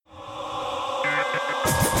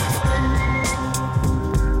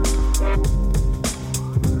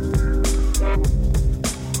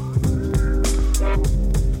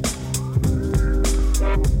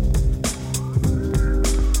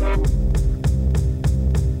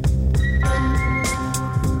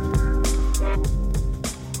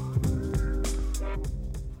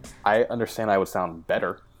I understand I would sound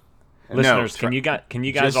better. Listeners, No, can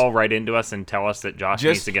you guys all write into us and tell us that Josh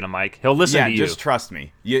needs just to get a mic? He'll listen to you. just trust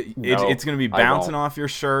me. No, It's going to be I bouncing won't. off your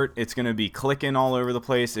shirt. It's going to be clicking all over the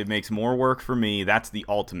place. It makes more work for me. That's the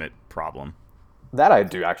ultimate problem. That I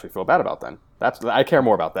do actually feel bad about then. I care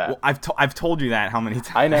more about that. Well, I've told you that how many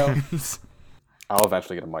times? I know. I'll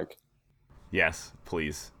eventually get a mic. Yes,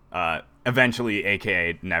 please. Eventually,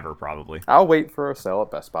 aka never, probably. I'll wait for a sale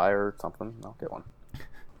at Best Buy or something. I'll get one.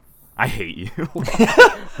 I hate you.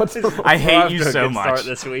 What's the I We're hate off you to a so good start much.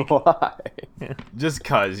 this week. why? Just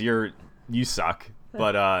cause you suck.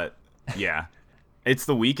 But yeah, it's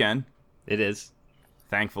the weekend. It is.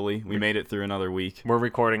 Thankfully, we made it through another week. We're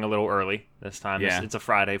recording a little early this time. Yeah. It's a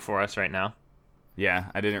Friday for us right now. Yeah,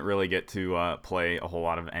 I didn't really get to play a whole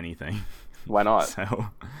lot of anything. Why not? So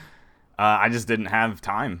I just didn't have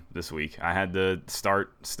time this week. I had to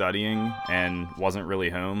start studying and wasn't really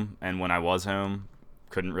home. And when I was home,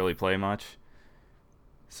 couldn't really play much.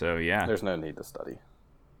 So yeah, There's no need to study.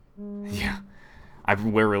 yeah. I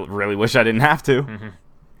really wish I didn't have to.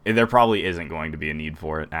 Mm-hmm. There probably isn't going to be a need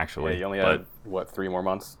for it, Yeah, actually. you only but, had 3 more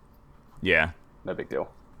months? yeah. No big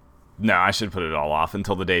deal. No, I should put it all off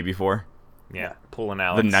until the day before. Yeah, pulling The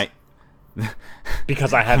Alex. night.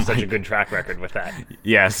 Because I have such a good track record with that.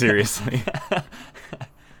 Yeah, seriously.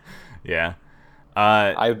 Yeah.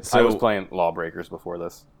 I was So- playing Lawbreakers before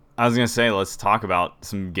this. I was gonna say, let's talk about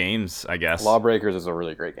some games, I guess. Lawbreakers is a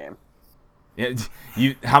really great game. Yeah,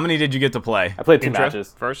 how many did you get to play? I played 2 Intro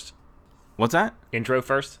matches. first. What's that? Intro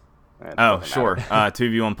first. It Oh, doesn't sure. matter.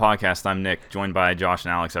 2v1 podcast. I'm Nick, joined by Josh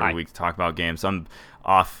and Alex every Hi. week to talk about games. I'm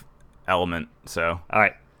off element, so All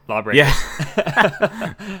right, Lawbreakers.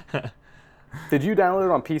 yeah. Did you download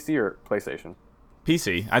it on PC or PlayStation?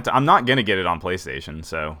 PC. I'm not gonna get it on PlayStation,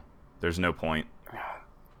 so there's no point.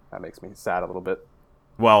 That makes me sad a little bit.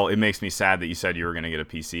 Well, it makes me sad that you said you were gonna get a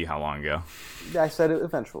PC. How long ago? Yeah, I said it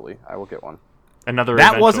eventually. I will get one. Another.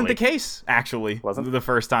 That wasn't the eventually. case, actually. Wasn't? The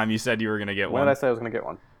first time you said you were gonna get When one. did I say I was going to get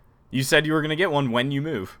one? You said you were gonna get one when you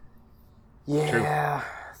move. Yeah,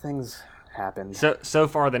 things happened. So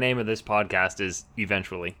far, the name of this podcast is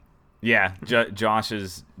Eventually. Yeah, Josh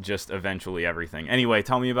is just eventually everything. Anyway,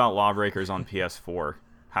 tell me about Lawbreakers on PS4.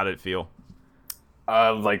 How did it feel?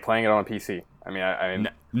 Like playing it on PC. I mean,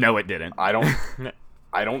 No, it didn't. I don't.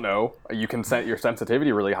 I don't know. You can set your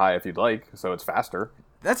sensitivity really high if you'd like, so it's faster.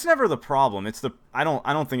 That's never the problem. It's the I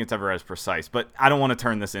don't think it's ever as precise, but I don't want to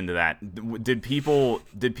turn this into that. Did people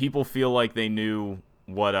feel like they knew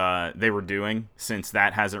what they were doing, since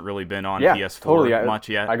that hasn't really been on Yeah, PS4 totally. much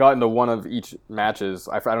yet? I got into one of each matches.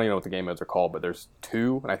 I don't even know what the game modes are called, but there's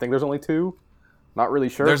 2, and I think there's only 2. Not really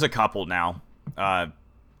sure. There's a couple now.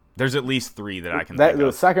 There's at least 3 that I can that think the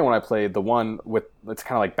of. second one I played, the one with it's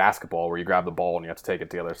kind of like basketball, where you grab the ball and you have to take it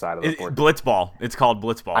to the other side of the court. Blitzball. It's called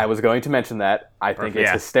Blitzball. I was going to mention that. I think it's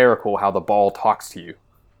Yeah. hysterical how the ball talks to you.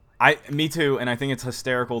 Me too, and I think it's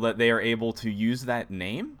hysterical that they are able to use that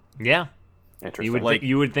name. Yeah. Interesting.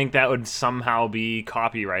 You would think that would somehow be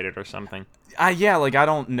copyrighted or something. Yeah, like I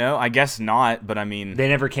don't know. I guess not, but I mean, They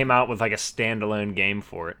never came out with like a standalone game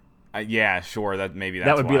for it. yeah, sure. That maybe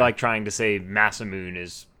That would be why. like trying to say Masamune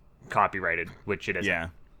is copyrighted, which it isn't. Yeah,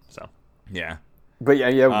 So yeah. But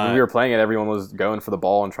yeah, when we were playing it, everyone was going for the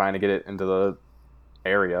ball and trying to get it into the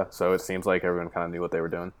area. So it seems like everyone kind of knew what they were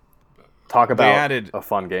doing. Talk about added- a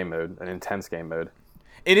fun game mode, an intense game mode.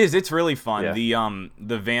 It is. It's really fun. Yeah.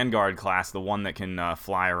 The Vanguard class, the one that can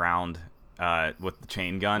fly around with the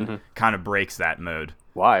chain gun, Mm-hmm. kind of breaks that mode.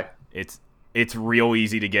 Why? It's real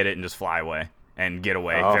easy to get it and just fly away and get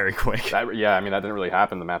away Oh. very quick. That didn't really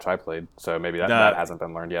happen the match I played. So maybe that hasn't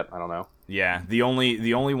been learned yet. I don't know. Yeah, the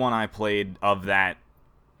only one I played of that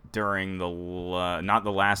during the not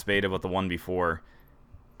the last beta, but the one before.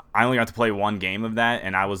 I only got to play one game of that,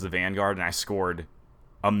 and I was the Vanguard, and I scored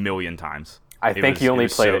 1,000,000 times. I think you only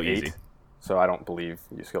played so at 8, easy. so I don't believe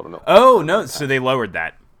you skilled enough. Oh no! So they lowered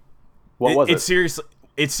that. What was it?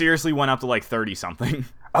 It seriously went up to like 30 something.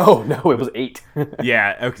 Oh no, it was 8.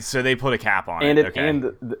 Yeah. Okay. So they put a cap on and it. it Okay.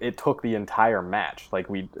 and it took the entire match. Like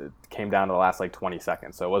it came down to the last like 20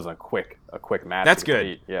 seconds, so it wasn't a quick match. That's to get to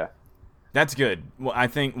good. 8. Yeah. That's good. Well, I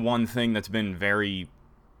think one thing that's been very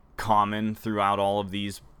common throughout all of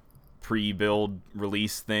these pre-build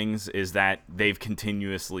release things is that they've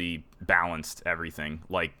continuously balanced everything,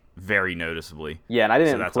 like very noticeably. Yeah, and I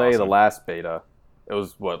didn't that's play the awesome. last beta. It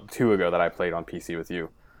was 2 ago that I played on PC with you.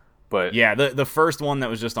 But yeah, the first one that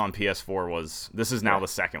was just on PS4 was. This is now the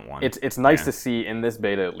second one. It's nice to see in this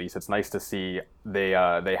beta, at least. It's nice to see they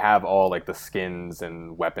have all like the skins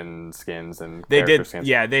and weapon skins and character skins.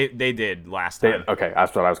 Yeah, they did last time. Okay,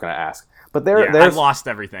 that's what I was going to ask. But I lost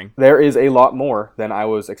everything. There is a lot more than I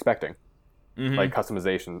was expecting, like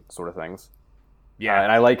customization sort of things. Yeah,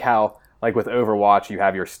 and I like how, like with Overwatch, you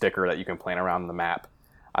have your sticker that you can plant around the map.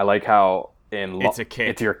 I like how it's a kick.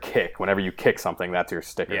 It's your kick. Whenever you kick something, that's your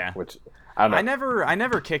sticker. Yeah. Which I don't know. I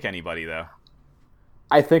never kick anybody though.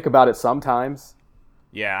 I think about it sometimes.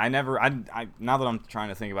 Yeah, I never. I now that I'm trying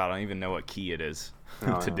to think about it, I don't even know what key it is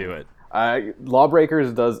to do it. Lawbreakers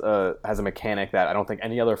has a mechanic that I don't think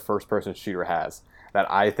any other first-person shooter has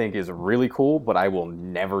that I think is really cool, but I will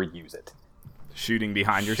never use it. Shooting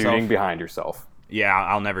behind yourself. Shooting behind yourself. Yeah,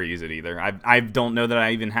 I'll never use it either. I don't know that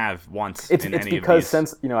I even have once in any of these. It's because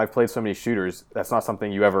since I've played so many shooters, that's not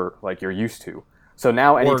something you ever you're used to. So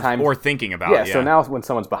now anytime or thinking about it. Yeah. So now when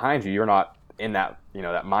someone's behind you, you're not in that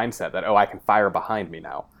that mindset that I can fire behind me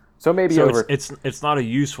now. So maybe it's not a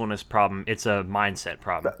usefulness problem, it's a mindset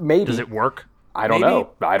problem. Maybe. Does it work? I don't know.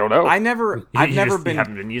 I've never been. You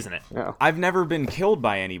haven't been using it. Yeah. I've never been killed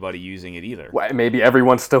by anybody using it either. Well, maybe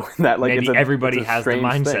everyone's still in that. Maybe everybody has the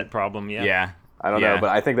mindset problem. Yeah. Yeah. I don't know, but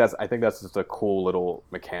I think that's just a cool little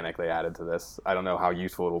mechanic they added to this. I don't know how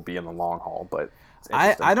useful it will be in the long haul, but it's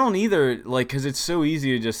interesting. I don't either, because it's so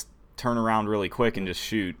easy to just turn around really quick and just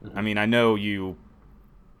shoot. Mm-hmm. I mean, I know you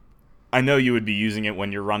would be using it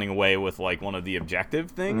when you're running away with one of the objective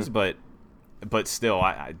things, but still,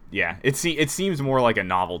 it seems more like a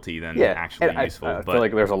novelty than actually useful. I feel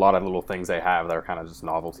like there's a lot of little things they have that are kind of just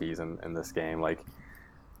novelties in this game, like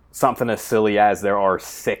something as silly as there are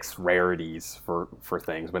 6 rarities for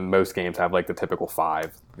things when most games have the typical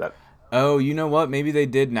 5. That oh, you know what? Maybe they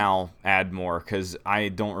did now add more because I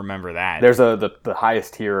don't remember that. There's the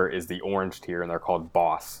highest tier is the orange tier, and they're called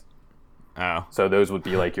boss. Oh, so those would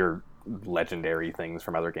be your legendary things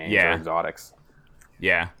from other games or exotics.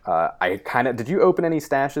 Yeah. Did you open any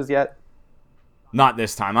stashes yet? Not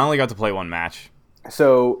this time. I only got to play one match.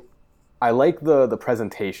 So I like the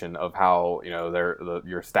presentation of how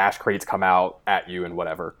your stash crates come out at you and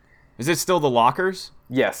whatever. Is it still the lockers?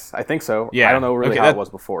 Yes, I think so. Yeah. I don't know really how it was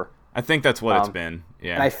before. I think that's what it's been.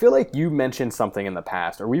 Yeah. And I feel like you mentioned something in the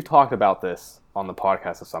past, or we've talked about this on the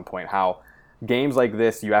podcast at some point, how games like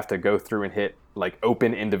this you have to go through and hit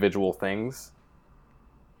open individual things.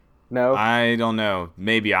 No? I don't know.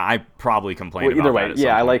 Maybe I probably complained either about way, that at some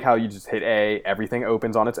point. I like how you just hit A, everything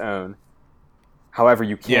opens on its own. However,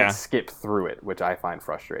 you can't skip through it, which I find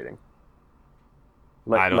frustrating.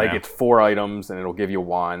 I don't know. It's 4 items, and it'll give you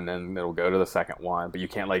 1, and it'll go to the second one, but you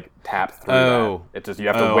can't tap through that. It's just you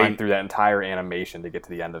have to wait through that entire animation to get to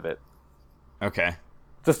the end of it. Okay.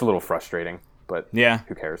 Just a little frustrating, but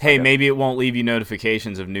who cares? Hey, maybe it won't leave you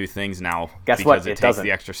notifications of new things now. Guess what? Because it takes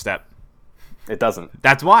the extra step. It doesn't.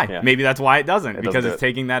 That's why. Yeah. Maybe that's why it doesn't. Because it's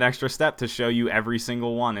taking that extra step to show you every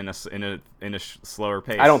single one in a slower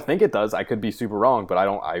pace. I don't think it does. I could be super wrong, but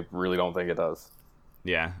I really don't think it does.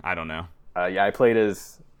 Yeah, I don't know. I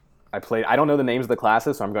don't know the names of the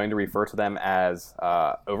classes, so I'm going to refer to them as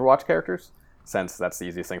Overwatch characters, since that's the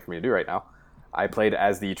easiest thing for me to do right now. I played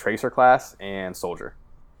as the Tracer class and Soldier.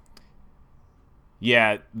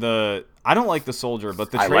 Yeah, I don't like the Soldier,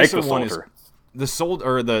 but the Tracer one is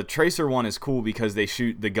the Tracer one is cool because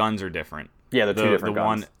the guns are different. Yeah, the 2 different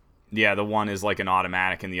guns. The one is an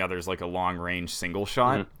automatic, and the other is a long range single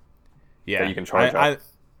shot. Mm-hmm. Yeah, that you can charge up.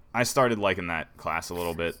 I started liking that class a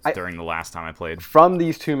little bit during the last time I played. From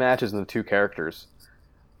these 2 matches and the 2 characters,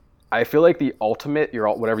 I feel like the ultimate,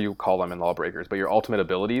 whatever you call them in Lawbreakers, but your ultimate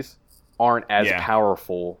abilities aren't as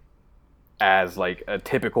powerful as a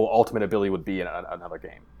typical ultimate ability would be in another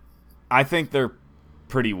game. I think they're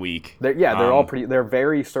pretty weak. They're all pretty. They're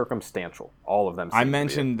very circumstantial. All of them. I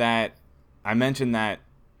mentioned that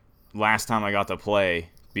last time I got to play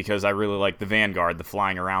because I really like the Vanguard, the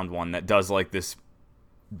flying around one that does this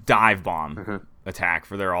dive bomb attack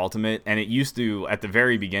for their ultimate, and it used to, at the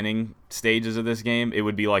very beginning stages of this game, it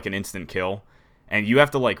would be an instant kill, and you have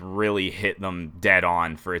to really hit them dead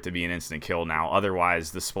on for it to be an instant kill now.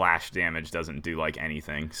 Otherwise, the splash damage doesn't do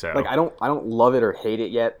anything. So I don't love it or hate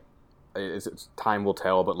it yet. It's time will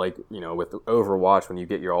tell, but with Overwatch, when you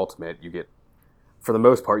get your ultimate, you get, for the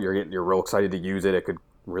most part, you're real excited to use it. It could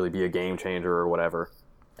really be a game changer or whatever.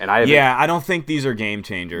 And I don't think these are game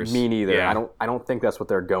changers. Me neither. Yeah. I don't think that's what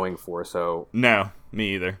they're going for. So no,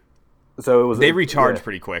 me either. So they recharge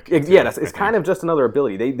pretty quick. It's kind of just another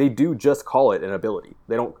ability. They do just call it an ability.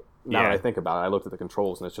 They don't. Now that I think about it, I looked at the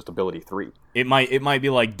controls and it's just ability 3. It might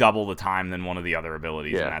be double the time than one of the other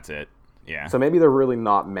abilities, and that's it. Yeah. So maybe they're really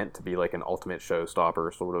not meant to be like an ultimate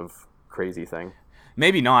showstopper sort of crazy thing.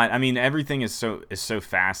 Maybe not. I mean, everything is so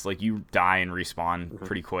fast. Like, you die and respawn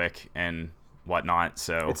pretty quick and whatnot.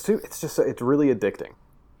 So it's really addicting.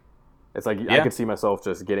 It's like I could see myself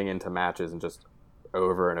just getting into matches and just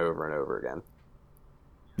over and over and over again.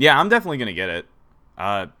 Yeah, I'm definitely gonna get it.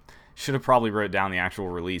 Should have probably wrote down the actual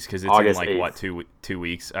release because it's August in like 8th. What 2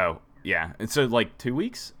 weeks? Oh yeah, and so like 2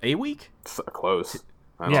 weeks, a week? Close.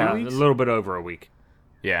 Yeah, a weeks? little bit over a week.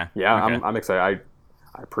 Yeah. Yeah, Okay. I'm excited.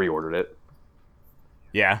 I pre-ordered it.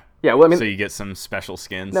 Yeah. Yeah, well, I mean, so you get some special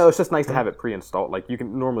skins. no, it's just nice to have it pre-installed. Like, you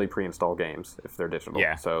can normally pre-install games if they're digital.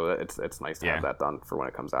 Yeah. So it's nice to have that done for when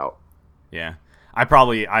it comes out. Yeah.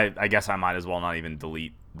 I guess I might as well not even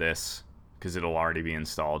delete this because it'll already be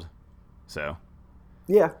installed. So.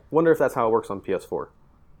 Yeah. Wonder if that's how it works on PS4.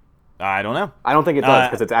 I don't know. I don't think it does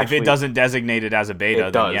because it's actually. If it doesn't designate it as a beta,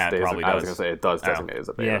 then yeah, it probably does. I was gonna say it does designate as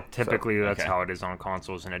a beta. Yeah, typically so. that's how it is on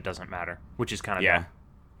consoles, and it doesn't matter, which is kind of dumb.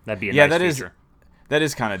 That'd be a nice feature. That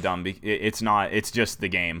is kind of dumb. It's not. It's just the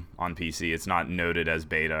game on PC. It's not noted as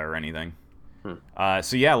beta or anything.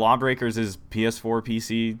 So yeah, Lawbreakers is PS4,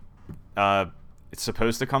 PC. It's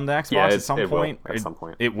supposed to come to Xbox at some point.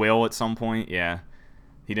 It will at some point. Yeah.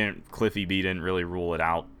 Cliffy B didn't really rule it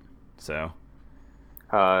out. So.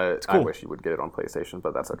 It's cool. I wish you would get it on PlayStation,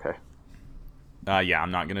 but that's okay. Yeah,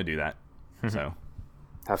 I'm not gonna do that. So.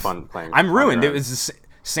 Have fun playing. I'm ruined. It was the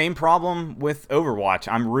same problem with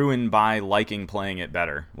Overwatch. I'm ruined by liking playing it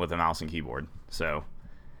better with a mouse and keyboard. So,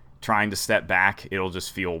 trying to step back, it'll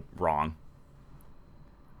just feel wrong.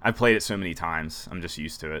 I've played it so many times. I'm just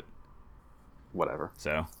used to it. Whatever.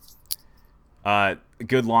 So,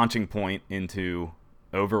 good launching point into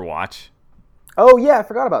Overwatch. Oh yeah, I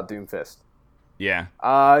forgot about Doomfist. Yeah.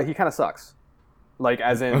 He kind of sucks. Like,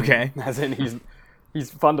 as in he's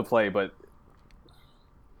fun to play, but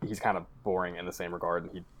he's kind of boring in the same regard,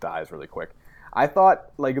 and he dies really quick. I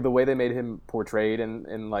thought, like, the way they made him portrayed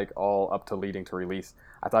in like all up to leading to release,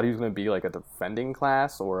 I thought he was going to be like a defending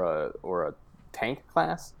class or a tank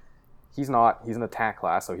class. He's not. He's an attack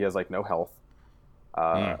class, so he has like no health.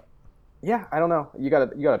 Yeah, I don't know. You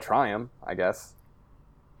gotta try him, I guess.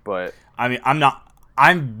 But I mean, I'm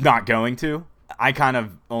not going to. I kind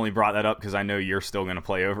of only brought that up because I know you're still going to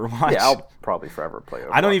play Overwatch. Yeah, I'll probably forever play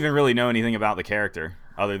Overwatch. I don't even really know anything about the character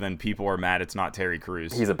other than people are mad it's not Terry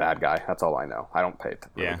Crews. He's a bad guy. That's all I know. I don't really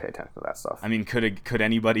pay attention to that stuff. I mean, could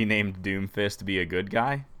anybody named Doomfist be a good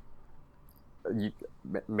guy?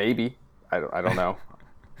 Maybe. I don't know.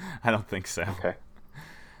 I don't think so. Okay.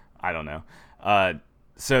 I don't know.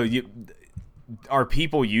 So are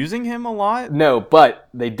people using him a lot? No, but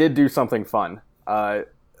they did do something fun.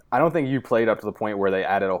 I don't think you played up to the point where they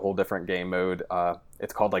added a whole different game mode.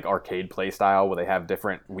 It's called like arcade play style, where they have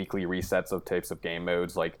different weekly resets of types of game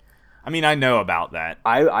modes. Like, I mean, I know about that.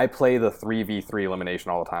 I play the 3v3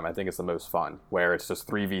 elimination all the time. I think it's the most fun, where it's just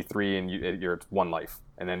 3v3 and you're one life,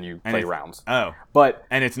 and then you play rounds. Oh,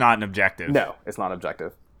 and it's not an objective. No, it's not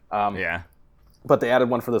objective. Yeah. But they added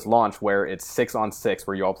one for this launch where it's 6-on-6,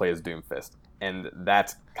 where you all play as Doomfist, and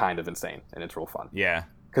that's kind of insane, and it's real fun. Yeah.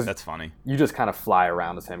 Because that's funny. You just kind of fly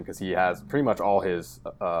around as him because he has pretty much all his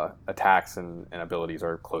attacks and abilities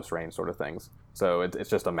are close range sort of things. So it's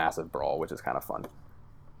just a massive brawl, which is kind of fun.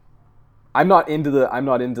 I'm not into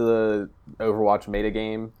the Overwatch meta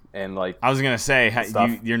game and like. I was gonna say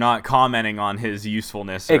you're not commenting on his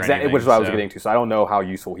usefulness. Exactly, which is what I was getting to. So I don't know how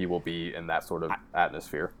useful he will be in that sort of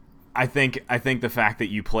atmosphere. I think the fact that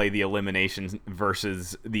you play the eliminations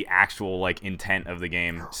versus the actual like intent of the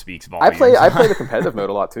game speaks volumes. I play the competitive mode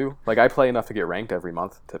a lot too. Like, I play enough to get ranked every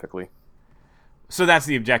month typically. So that's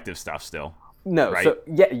the objective stuff still. No, right? So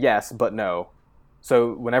yes, but no.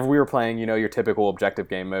 So whenever we were playing, your typical objective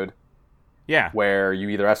game mode. Yeah. Where you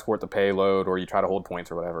either escort the payload or you try to hold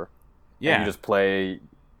points or whatever. Yeah. And you just play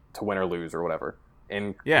to win or lose or whatever.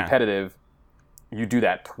 In competitive, you do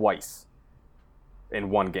that twice in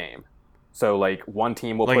one game. So like one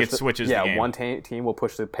team will push switches the game. one team will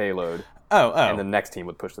push the payload. Oh. And the next team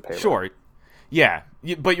would push the payload. Sure. Yeah,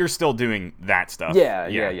 but you're still doing that stuff. Yeah.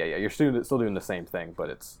 You're still doing the same thing, but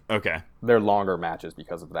it's okay. They're longer matches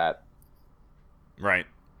because of that. Right.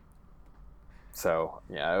 So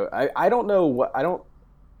yeah, I don't know what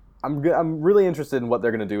I'm really interested in what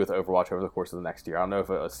they're going to do with Overwatch over the course of the next year. I don't know if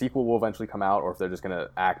a sequel will eventually come out or if they're just going to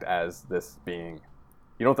act as this being.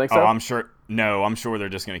 You don't think so? Oh, I'm sure. No, I'm sure they're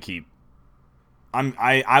just going to keep.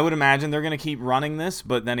 I would imagine they're going to keep running this,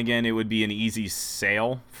 but then again, it would be an easy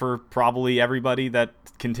sale for probably everybody that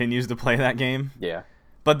continues to play that game. Yeah.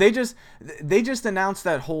 But they just announced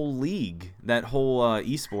that whole league, that whole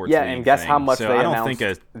esports. Yeah, league and guess thing. how much so they I don't announced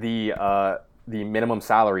think the minimum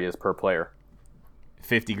salary is per player.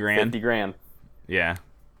 50 grand. 50 grand. Yeah.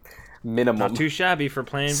 Minimum. Not too shabby for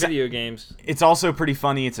playing video games. It's also pretty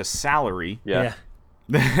funny. It's a salary. Yeah.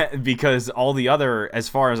 Because all the other, as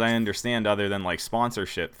far as I understand, other than like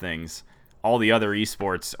sponsorship things, all the other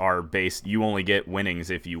esports are based. You only get winnings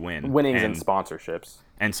if you win. Winnings and sponsorships.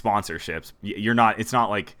 And sponsorships. You're not. It's not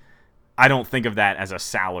like. I don't think of that as a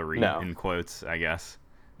salary in quotes. I guess.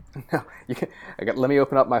 No, let me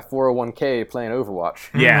open up my 401k playing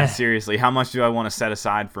Overwatch. Yeah, seriously. How much do I want to set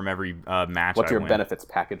aside from every match? What's your win? benefits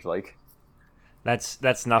package like?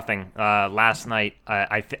 That's nothing. Last night,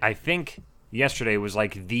 I think yesterday was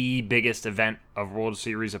like the biggest event of World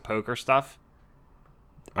Series of Poker stuff.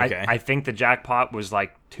 Okay. I think the jackpot was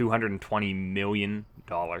like $220 million.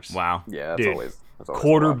 Wow. Yeah, Dude, that's always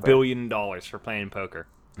 $250 million for playing poker.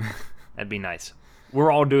 That'd be nice. We're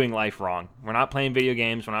all doing life wrong. We're not playing video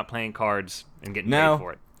games. We're not playing cards and getting paid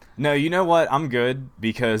for it. No, you know what? I'm good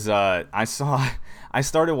because I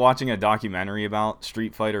started watching a documentary about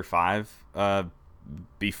Street Fighter V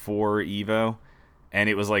before Evo, and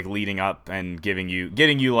it was like leading up and getting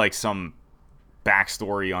you like some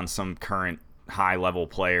backstory on some current high level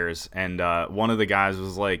players. And one of the guys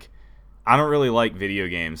was like, "I don't really like video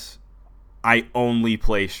games. I only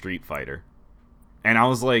play Street Fighter," and I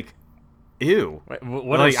was like, ew.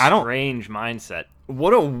 What like, a strange mindset.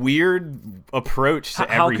 What a weird approach to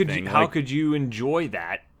everything. How could you enjoy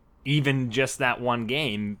that, even just that one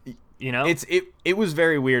game, you know? It was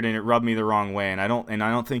very weird, and it rubbed me the wrong way, and I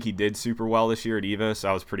don't think he did super well this year at EVO, so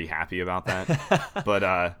I was pretty happy about that.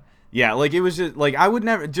 But yeah, like it was just like I would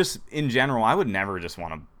never just just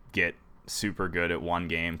want to get super good at one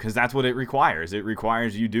game because that's what it requires. It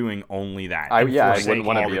requires you doing only that. I wouldn't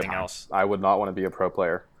want to be everything else. I would not want to be a pro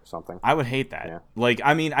player. Something. I would hate that. Yeah. Like,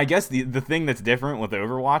 I mean, I guess the thing that's different with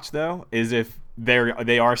Overwatch though is if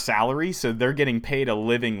they are salary, so they're getting paid a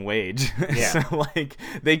living wage. Yeah. So like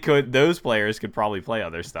those players could probably play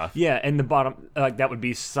other stuff. Yeah, and the bottom that would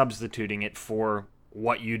be substituting it for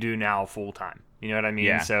what you do now full time. You know what I mean?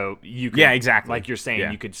 Yeah. So you could, exactly. Like you're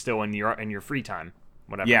saying, you could still in your free time.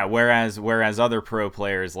 Whatever. Yeah, whereas other pro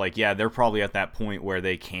players they're probably at that point where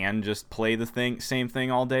they can just play the same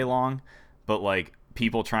thing all day long, but like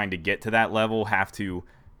people trying to get to that level have to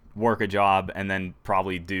work a job and then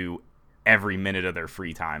probably do every minute of their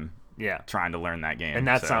free time trying to learn that game. And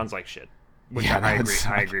that sounds like shit. Which I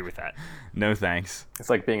agree with that. No thanks. It's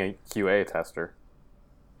like being a QA tester.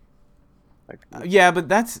 Yeah, but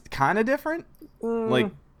that's kind of different.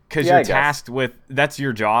 Like, because you're tasked with, that's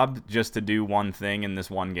your job, just to do one thing in this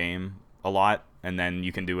one game a lot, and then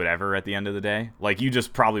you can do whatever at the end of the day. Like, you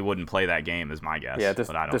just probably wouldn't play that game, is my guess. Yeah,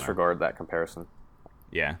 but I don't disregard that comparison.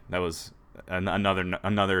 Yeah, that was another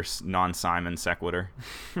non-Simon sequitur.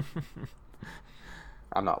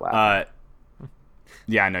 I'm not laughing.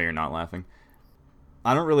 Yeah, I know you're not laughing.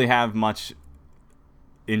 I don't really have much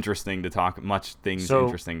interesting to talk about. So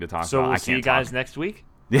we'll see you guys next week?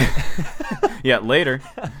 Yeah, later.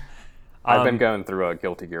 I've been going through a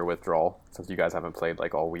Guilty Gear withdrawal since you guys haven't played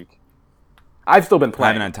like all week. I've still been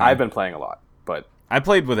playing. I've been playing a lot, but I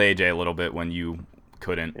played with AJ a little bit when you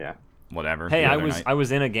couldn't. Yeah. Whatever. Hey, I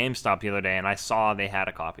was in a GameStop the other day and I saw they had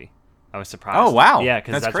a copy. I was surprised. Oh wow! Yeah,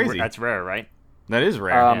 because that's crazy. That's rare, right? That is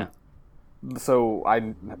rare. So I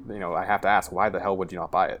have to ask, why the hell would you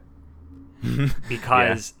not buy it?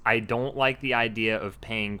 Because I don't like the idea of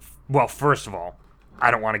paying. Well, first of all,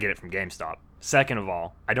 I don't want to get it from GameStop. Second of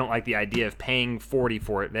all, I don't like the idea of paying $40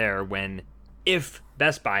 for it there when, if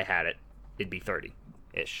Best Buy had it, it'd be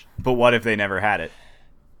 $30-ish. But what if they never had it?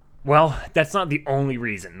 Well, that's not the only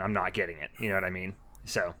reason I'm not getting it. You know what I mean?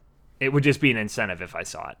 So it would just be an incentive if I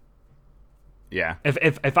saw it. Yeah.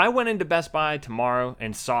 If I went into Best Buy tomorrow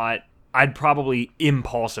and saw it, I'd probably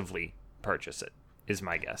impulsively purchase it, is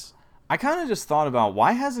my guess. I kind of just thought about,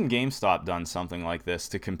 why hasn't GameStop done something like this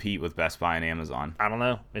to compete with Best Buy and Amazon? I don't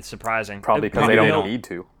know. It's surprising. Probably because they don't need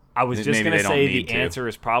to. I was just going to say the answer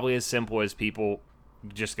is probably as simple as people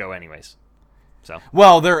just go anyways. So.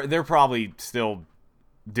 Well, they're probably still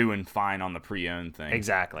doing fine on the pre-owned thing.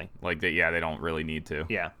 Exactly. Like they don't really need to.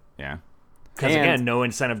 Yeah. Yeah. Because again, no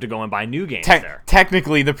incentive to go and buy new games there.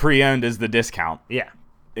 Technically, the pre-owned is the discount. Yeah.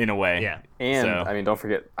 In a way. Yeah. And I mean, don't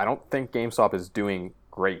forget, I don't think GameStop is doing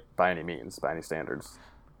great by any means, by any standards.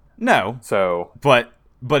 No. So. But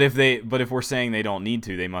if we're saying they don't need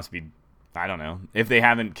to, they must be. I don't know if they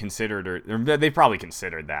haven't considered or they probably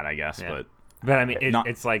considered that, I guess. Yeah. But I mean,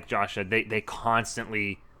 it's like Josh said, they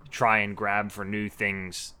constantly try and grab for new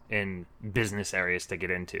things in business areas to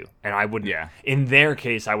get into. And I wouldn't, in their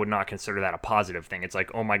case, I would not consider that a positive thing. It's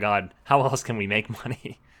like, oh my God, how else can we make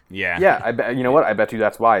money? Yeah, I bet. You know what? I bet you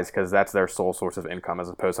that's wise because that's their sole source of income, as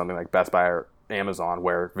opposed to something like Best Buy or Amazon,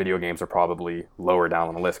 where video games are probably lower down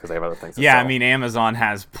on the list because they have other things to sell. I mean, Amazon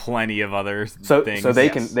has plenty of other things. So they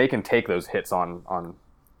can take those hits on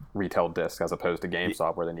retail discs as opposed to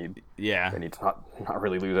GameStop, where they need to not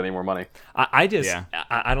really lose any more money. I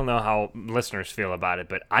don't know how listeners feel about it,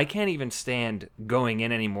 but I can't even stand going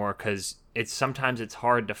in anymore because sometimes it's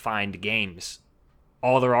hard to find games.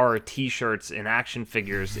 All there are T-shirts and action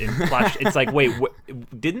figures in plush. It's like, wait,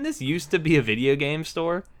 didn't this used to be a video game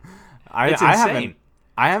store? It's insane.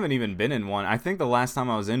 I haven't even been in one. I think the last time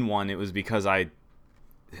I was in one, it was because I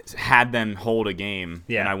had them hold a game,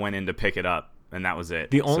 and I went in to pick it up, and that was it.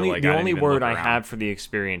 The only word I have for the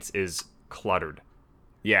experience is cluttered.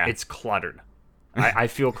 Yeah. It's cluttered. I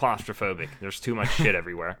feel claustrophobic. There's too much shit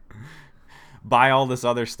everywhere. Buy all this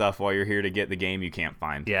other stuff while you're here to get the game you can't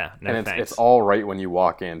find. Yeah, and thanks. It's all right when you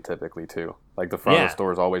walk in, typically, too. Like, the front of the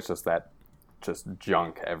store is always just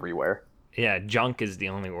junk everywhere. Yeah, junk is the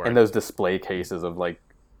only word. And those display cases of, like,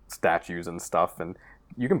 statues and stuff, and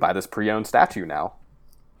you can buy this pre-owned statue now.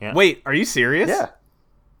 Yeah. Wait, are you serious?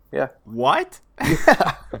 Yeah. What?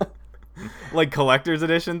 Yeah. Like collector's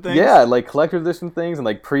edition things? Yeah, like collector's edition things and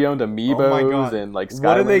like pre-owned Amiibos and like Skylanders.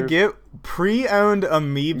 What do they give? Pre-owned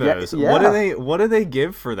Amiibos. Yeah. What do they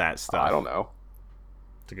give for that stuff? I don't know.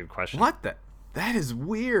 It's a good question. What the? That is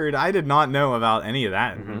weird. I did not know about any of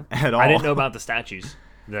that at all. I didn't know about the statues.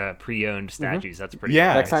 The pre-owned statues. That's pretty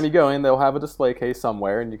nice. Next time you go in, they'll have a display case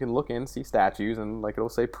somewhere, and you can look in, see statues, and like it'll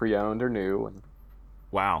say pre-owned or new. And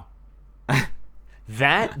wow.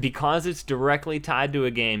 That, because it's directly tied to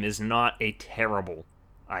a game, is not a terrible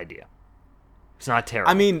idea. It's not terrible.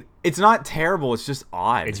 I mean, it's not terrible. It's just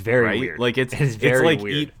odd. It's very weird. Like it's very like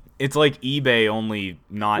weird. It's like eBay, only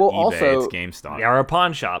not eBay. Also, it's GameStop. They are a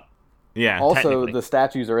pawn shop. Yeah. Also, the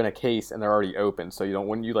statues are in a case and they're already open, so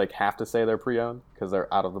wouldn't you like have to say they're pre-owned because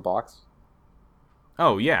they're out of the box?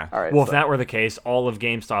 Oh yeah. All right. Well, if that were the case, all of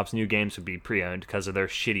GameStop's new games would be pre-owned because of their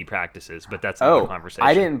shitty practices. But that's another conversation.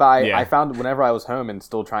 I didn't buy. Yeah. I found whenever I was home and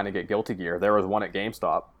still trying to get Guilty Gear, there was one at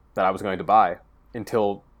GameStop that I was going to buy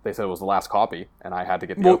until they said it was the last copy, and I had to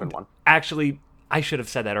get the open one. Actually, I should have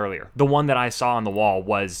said that earlier. The one that I saw on the wall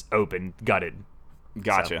was open, gutted.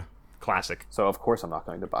 Gotcha. So, classic. So of course I'm not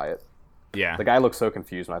going to buy it. Yeah. The guy looked so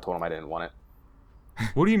confused when I told him I didn't want it.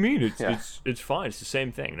 What do you mean? It's fine. It's the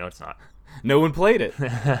same thing. No, it's not. No one played it.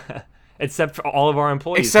 Except for all of our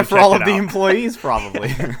employees. Except for all of the employees,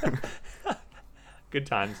 probably. Good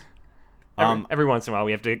times. Every once in a while,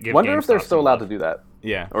 we have to give. Wonder if they're still allowed to do that.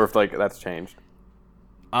 Yeah. Or if like that's changed.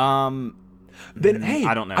 Then hey,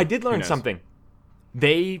 I don't know. I did learn something.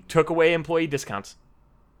 They took away employee discounts.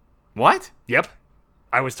 What? Yep.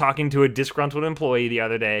 I was talking to a disgruntled employee the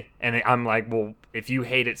other day, and I'm like, "Well, if you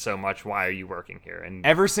hate it so much, why are you working here?" And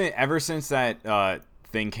ever since that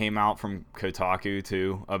thing came out from Kotaku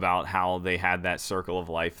too about how they had that circle of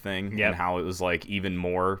life thing and how it was like even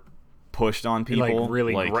more pushed on people, like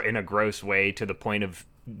really in a gross way to the point of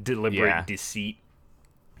deliberate deceit.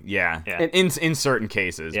 Yeah. In certain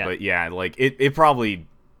cases, but like it probably.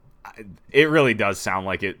 It really does sound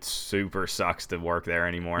like it super sucks to work there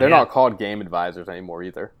anymore. They're not called game advisors anymore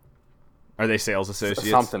either. Are they sales associates?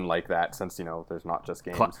 Something like that, since there's not just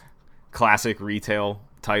games. Classic retail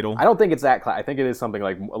title. I don't think it's that. I think it is something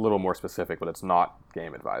like a little more specific, but it's not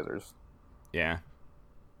game advisors. Yeah.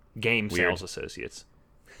 Game sales associates.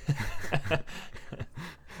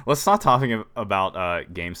 Let's not talking about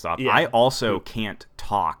GameStop. Yeah. I also can't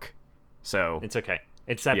talk, so it's okay.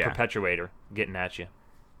 It's that perpetuator getting at you.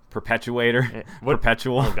 Perpetuator?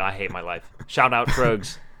 Perpetual? Oh, God, I hate my life. Shout out,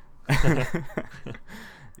 Trogs.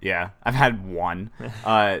 Yeah, I've had one.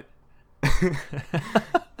 Alex,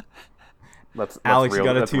 you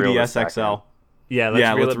got a 2DS XL. Yeah,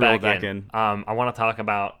 let's reel it back in. I want to talk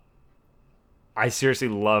about... I seriously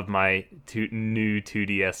love my new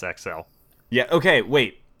 2DS XL. Yeah, okay,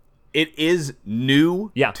 wait. It is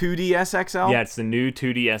new 2DS XL? Yeah, it's the new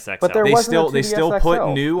 2DS XL. But they still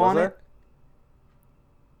put new on it?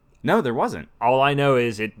 No, there wasn't. All I know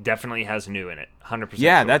is it definitely has new in it. 100%.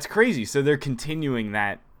 Yeah, sure. That's crazy. So they're continuing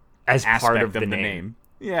that as part of the name.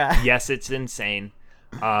 Yeah. Yes, it's insane.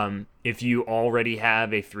 If you already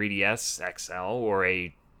have a 3DS XL or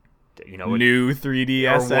a new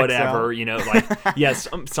 3DS or whatever, XL. Yes,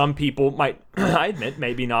 some people might I admit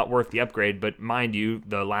maybe not worth the upgrade, but mind you,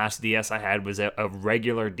 the last DS I had was a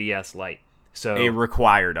regular DS Lite. So a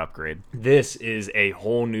required upgrade. This is a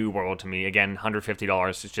whole new world to me. Again,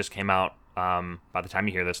 $150. It just came out by the time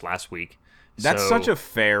you hear this last week. That's such a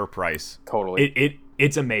fair price. Totally.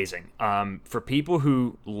 It's amazing. For people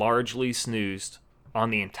who largely snoozed on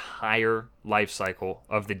the entire life cycle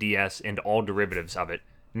of the DS and all derivatives of it,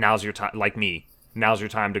 now's your time. Like me, now's your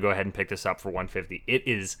time to go ahead and pick this up for $150. It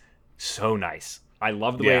is so nice. I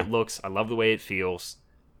love the way it looks. I love the way it feels.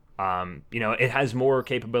 It has more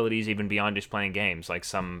capabilities even beyond just playing games. Like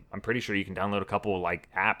I'm pretty sure you can download a couple of like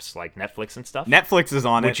apps like Netflix and stuff. Netflix is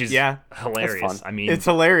on which it, is hilarious. I mean, it's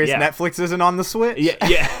hilarious. Netflix isn't on the Switch.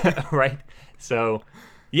 Yeah, right. So,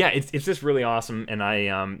 yeah, it's just really awesome. And I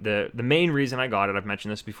the main reason I got it, I've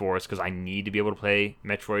mentioned this before, is because I need to be able to play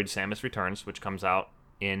Metroid: Samus Returns, which comes out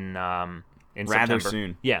in rather September.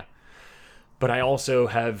 soon. Yeah. But I also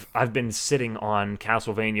I've been sitting on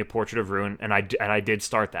Castlevania Portrait of Ruin, and I did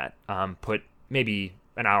start that. Put maybe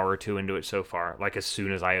an hour or two into it so far. Like as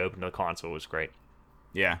soon as I opened the console, it was great.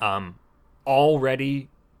 Yeah. Already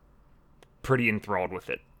pretty enthralled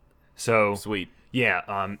with it. So sweet.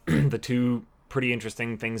 Yeah. The two pretty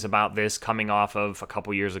interesting things about this, coming off of a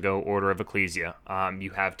couple years ago, Order of Ecclesia.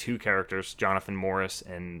 You have two characters, Jonathan Morris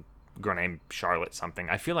and a girl named Charlotte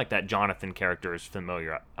something. I feel like that Jonathan character is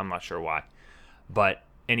familiar. I'm not sure why. But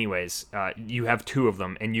anyways, you have two of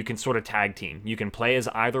them, and you can sort of tag team. You can play as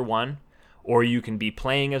either one, or you can be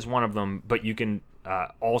playing as one of them, but you can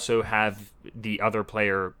also have the other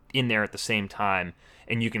player in there at the same time,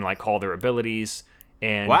 and you can like call their abilities.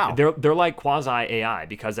 And wow. they're like quasi AI,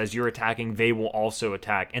 because as you're attacking, they will also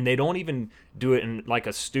attack, and they don't even do it in like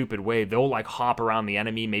a stupid way. They'll like hop around the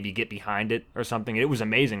enemy, maybe get behind it or something. It was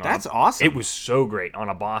amazing. That's awesome. It was so great on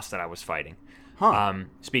a boss that I was fighting. Huh.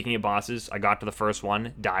 Speaking of bosses, I got to the first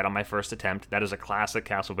one, died on my first attempt. That is a classic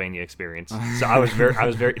Castlevania experience. So I was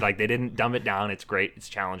very like, they didn't dumb it down. It's great. It's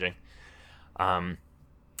challenging.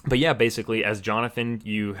 But yeah, basically as Jonathan,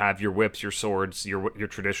 you have your whips, your swords, your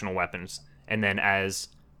traditional weapons. And then as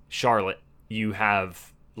Charlotte, you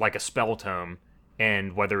have like a spell tome,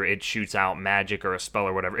 and whether it shoots out magic or a spell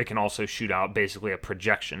or whatever, it can also shoot out basically a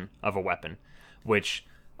projection of a weapon, which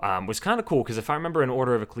was kind of cool, because if I remember in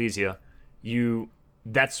Order of Ecclesia,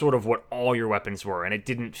 that's sort of what all your weapons were, and it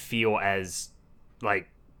didn't feel as like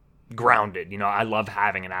grounded. I love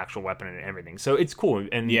having an actual weapon and everything, so it's cool.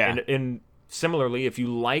 And similarly, if you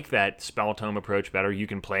like that spell tome approach better, you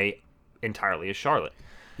can play entirely as Charlotte.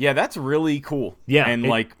 Yeah, that's really cool. Yeah, and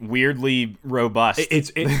like weirdly robust.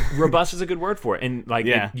 It's robust is a good word for it, and like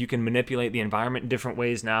you can manipulate the environment in different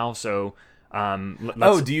ways now. So.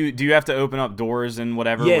 Do you have to open up doors and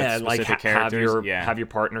whatever? Yeah, with specific characters? Have your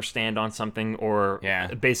partner stand on something, or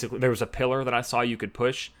basically there was a pillar that I saw you could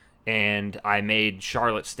push, and I made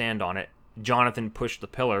Charlotte stand on it. Jonathan pushed the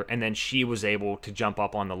pillar, and then she was able to jump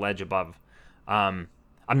up on the ledge above. I'm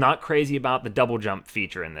not crazy about the double jump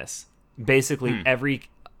feature in this. Basically, every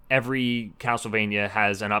Castlevania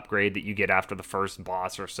has an upgrade that you get after the first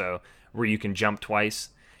boss or so, where you can jump twice.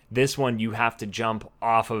 This one, you have to jump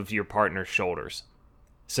off of your partner's shoulders.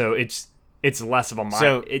 So it's less of a mind.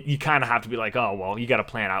 So, you kind of have to be like, oh, well, you got to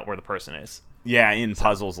plan out where the person is. Yeah, in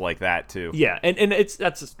puzzles like that, too. Yeah, and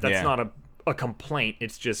that's not a complaint.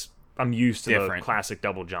 It's just I'm used to the classic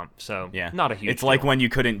double jump, so not a huge It's deal. Like when you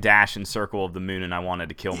couldn't dash in Circle of the Moon and I wanted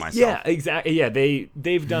to kill myself. Yeah, exactly. Yeah,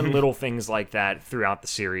 they've done little things like that throughout the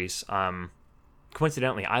series.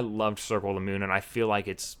 Coincidentally, I loved Circle of the Moon, and I feel like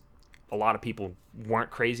a lot of people weren't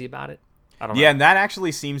crazy about it. I don't know. Yeah, and that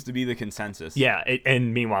actually seems to be the consensus. Yeah,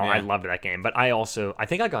 and meanwhile, I loved that game. But I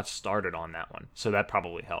think I got started on that one, so that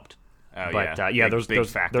probably helped. Oh, but there's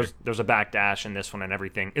a backdash in this one and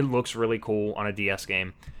everything. It looks really cool on a DS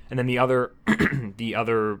game. And then the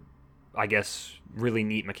other, I guess, really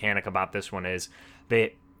neat mechanic about this one is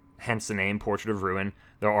hence the name Portrait of Ruin.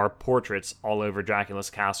 There are portraits all over Dracula's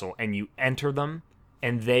castle, and you enter them,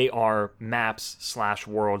 and they are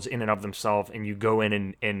maps/worlds in and of themselves, and you go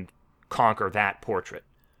in and conquer that portrait.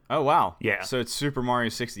 Oh, wow. Yeah. So it's Super Mario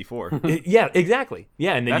 64. Yeah, exactly.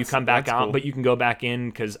 Yeah, and then you come back out, cool. But you can go back in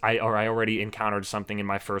because I already encountered something in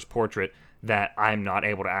my first portrait that I'm not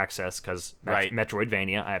able to access because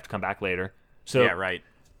Metroidvania. I have to come back later. So yeah, right.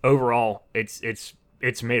 Overall, it's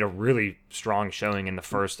made a really strong showing in the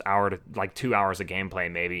first hour to like 2 hours of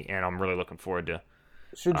gameplay maybe, and I'm really looking forward to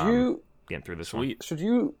getting through this one. Should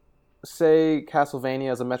you say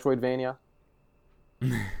Castlevania as a Metroidvania?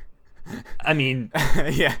 I mean,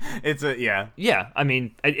 Yeah. I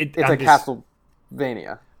mean, it's a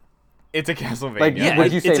Castlevania. It's a Castlevania. Like,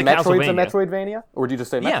 would you say Metroid's a Metroidvania, or would you just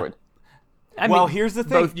say Metroid? I mean, here's the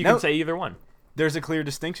thing. You can say either one. There's a clear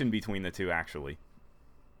distinction between the two, actually.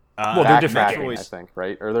 They're different games, I think,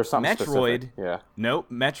 right? Or there's something Metroid, specific. Yeah. Nope.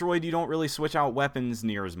 Metroid, you don't really switch out weapons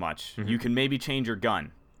near as much. Mm-hmm. You can maybe change your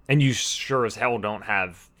gun. And you sure as hell don't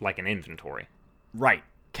have, like, an inventory. Right.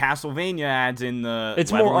 Castlevania adds in the it's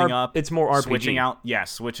leveling up. It's more RPG.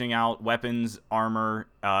 Switching out weapons, armor,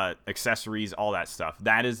 accessories, all that stuff.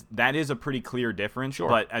 That is a pretty clear difference. Sure.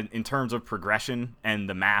 But in terms of progression and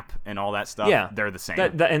the map and all that stuff, they're the same.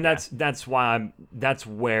 That's why that's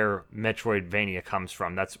where Metroidvania comes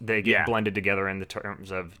from. They get blended together in the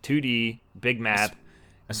terms of 2D, big map,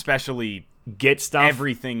 especially get stuff,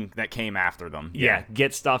 everything that came after them. Yeah,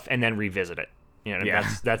 get stuff and then revisit it.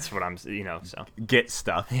 That's what I'm, so. Get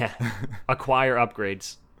stuff. Yeah. Acquire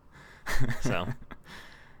upgrades. So,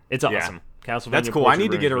 it's awesome. Castlevania. That's cool. I need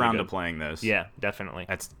to get around to playing those. Yeah, definitely.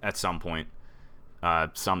 At some point.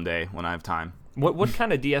 Someday when I have time. What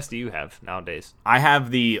kind of DS do you have nowadays? I have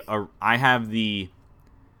the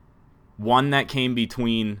one that came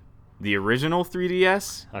between the original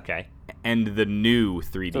 3DS and the new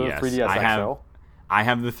 3DS. So the 3DS XL? I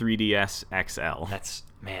have the 3DS XL.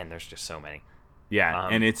 There's just so many. Yeah,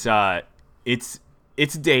 and it's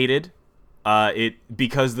dated.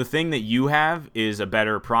 Because the thing that you have is a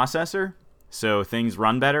better processor, so things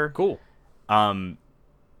run better. Cool.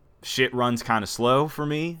 Shit runs kind of slow for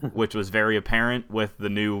me, which was very apparent with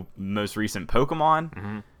the most recent Pokemon.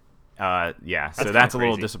 Mm-hmm. So that's a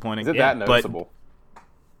little disappointing. Is it that noticeable?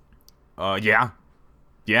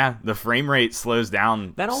 Yeah, the frame rate slows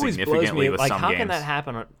down that always significantly blows me. with like, some how games. can that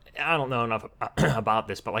happen? I don't know enough about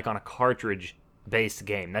this, but like on a cartridge-based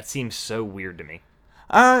game, that seems so weird to me.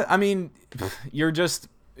 I mean, you're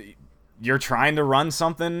trying to run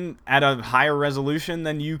something at a higher resolution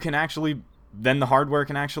than the hardware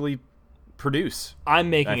can actually produce. I'm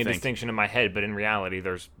making a distinction in my head, but in reality,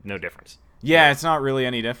 there's no difference. Yeah, it's not really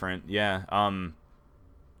any different. Yeah.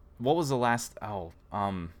 What was the last? All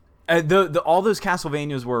those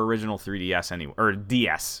Castlevanias were original 3DS anyway, or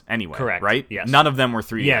DS anyway. Correct. Right. Yes. None of them were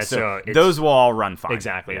 3DS. Yeah. So those will all run fine.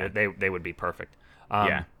 Exactly. Yeah. They would be perfect.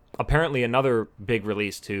 Yeah. Apparently, another big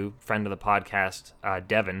release too. Friend of the podcast,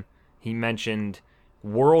 Devin. He mentioned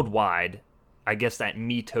worldwide. I guess that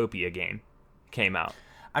Miitopia game came out.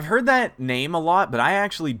 I've heard that name a lot, but I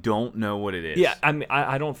actually don't know what it is. Yeah, I mean,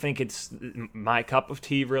 I don't think it's my cup of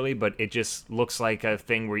tea really, but it just looks like a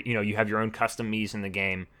thing where you have your own custom Miis in the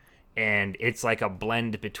game, and it's like a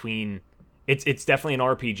blend between. It's definitely an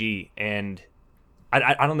RPG, and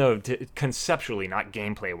I don't know, conceptually, not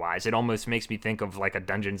gameplay wise, it almost makes me think of like a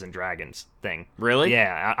Dungeons and Dragons thing. Really?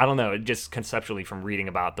 Yeah, I don't know, just conceptually from reading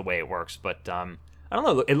about the way it works, but I don't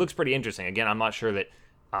know. It looks pretty interesting. Again, I'm not sure that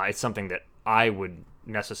it's something that I would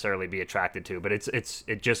necessarily be attracted to, but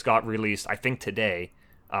it just got released, I think today,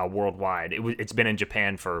 worldwide. It's been in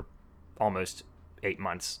Japan for almost 8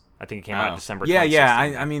 months. I think it came out December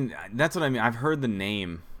 2016. Yeah. I mean, that's what I mean. I've heard the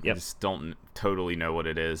name. Yep. I just don't totally know what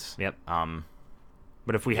it is. Yep.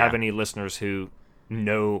 But if we have any listeners who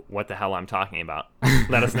know what the hell I'm talking about,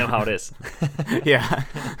 let us know how it is. Yeah.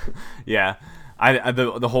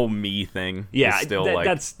 The whole me thing. Yeah, is still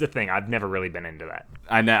that's the thing. I've never really been into that.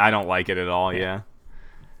 I don't like it at all. Yeah.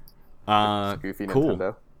 Goofy cool.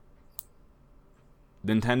 Nintendo.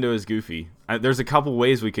 Nintendo is goofy. There's a couple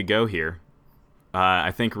ways we could go here.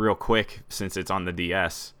 I think real quick, since it's on the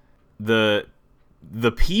DS, the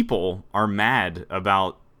people are mad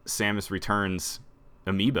about Samus Returns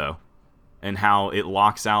Amiibo and how it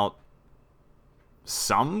locks out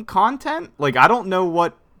some content. Like, I don't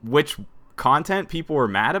know which content people were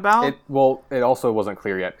mad about. It also wasn't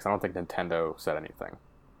clear yet because I don't think Nintendo said anything,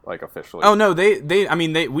 like, officially. Oh no,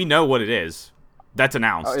 we know what it is. That's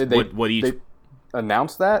announced. They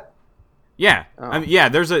announced that? Yeah. Oh. I mean, yeah,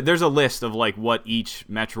 there's a list of like what each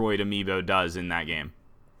Metroid Amiibo does in that game.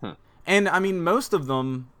 And I mean, most of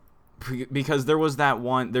them, because there was that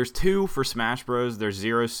one, there's two for Smash Bros. There's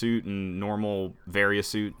Zero Suit and normal Varia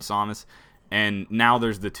Suit Samus, and now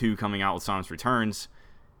there's the two coming out with Samus Returns,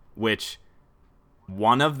 which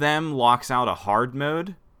one of them locks out a hard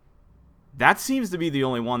mode. That seems to be the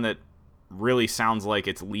only one that really sounds like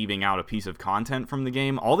it's leaving out a piece of content from the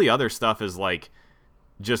game. All the other stuff is like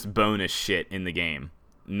just bonus shit in the game,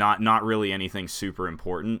 not really anything super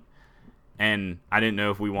important. And I didn't know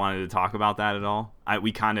if we wanted to talk about that at all.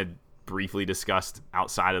 We kind of briefly discussed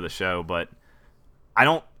outside of the show, but I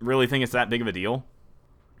don't really think it's that big of a deal.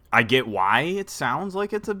 I get why it sounds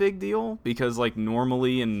like it's a big deal, because like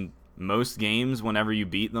normally in most games, whenever you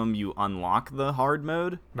beat them, you unlock the hard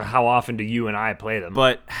mode. But how often do you and I play them?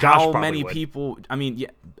 But how many people? I mean, yeah,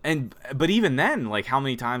 but even then, like, how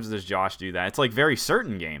many times does Josh do that? It's like very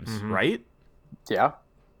certain games, right? Yeah.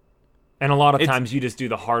 And a lot of times you just do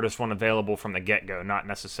the hardest one available from the get-go, not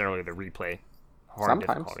necessarily the replay hard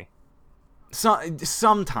difficulty.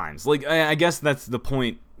 Sometimes. Like, I guess that's the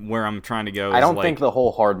point where I'm trying to go is I don't think the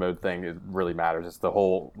whole hard mode thing really matters. It's the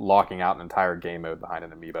whole locking out an entire game mode behind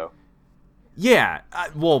an amiibo. Yeah,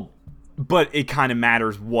 but it kind of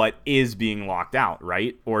matters what is being locked out,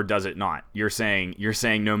 right? Or does it not? You're saying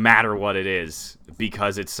no matter what it is,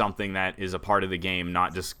 because it's something that is a part of the game,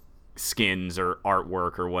 not just skins or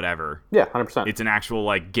artwork or whatever. Yeah, 100%. It's an actual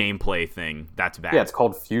like gameplay thing. That's bad. Yeah, it's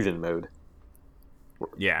called fusion mode.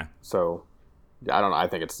 Yeah. So, yeah, I don't know. I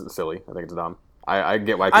think it's silly. I think it's dumb. I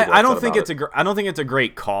get why people I don't think I don't think it's a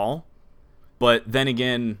great call, but then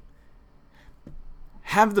again,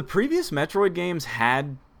 have the previous Metroid games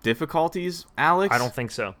had difficulties, Alex? I don't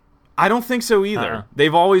think so. I don't think so either.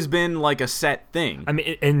 They've always been like a set thing. I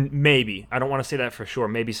mean, and maybe, I don't want to say that for sure,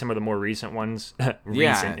 maybe some of the more recent ones,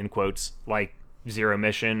 recent in quotes, like Zero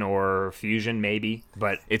Mission or Fusion, maybe,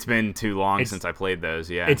 but it's been too long since I played those.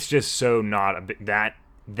 Yeah, it's just so not a big,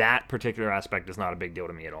 that particular aspect is not a big deal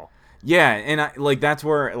to me at all. Yeah, and that's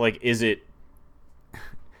where is it?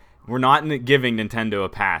 We're not giving Nintendo a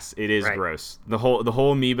pass. It is gross. The whole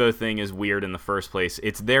Amiibo thing is weird in the first place.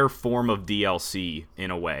 It's their form of DLC in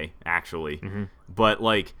a way, actually. Mm-hmm. But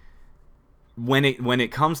when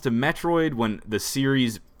it comes to Metroid, when the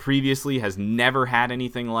series previously has never had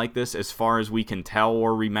anything like this, as far as we can tell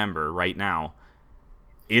or remember right now,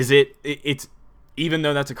 it's even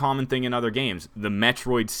though that's a common thing in other games, the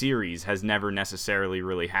Metroid series has never necessarily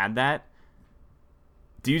really had that.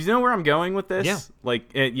 Do you know where I'm going with this? Yeah.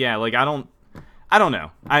 I don't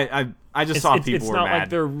know. I just saw people were mad. It's not like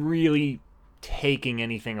they're really taking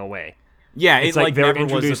anything away. Yeah, it's like they're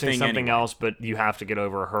introducing something else, but you have to get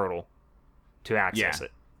over a hurdle to access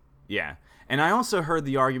it. Yeah. And I also heard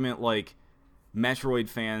the argument Metroid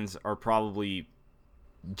fans are probably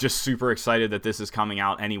just super excited that this is coming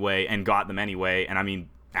out anyway and got them anyway. And I mean,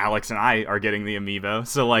 Alex and I are getting the Amiibo,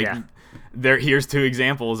 so here's two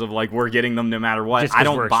examples of we're getting them no matter what. Just I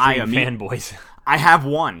don't buy fanboys. I have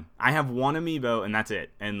one Amiibo, and that's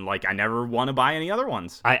it. And I never want to buy any other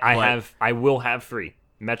ones. I will have 3: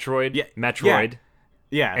 Metroid,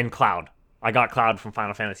 and Cloud. I got Cloud from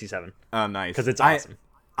Final Fantasy VII. Oh, nice. Because it's awesome.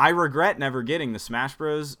 I regret never getting the Smash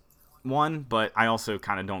Bros. One, but I also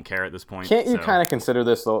kind of don't care at this point. Can't you kind of consider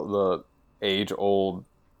this the age-old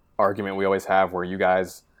argument we always have, where you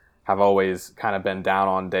guys have always kind of been down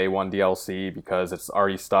on day one DLC because it's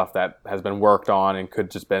already stuff that has been worked on and could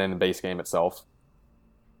just been in the base game itself?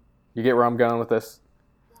 You get where I'm going with this?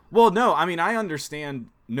 Well, no, I mean, I understand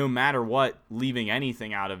no matter what, leaving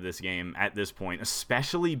anything out of this game at this point,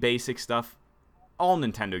 especially basic stuff, all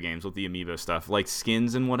Nintendo games with the Amiibo stuff, like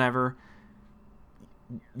skins and whatever.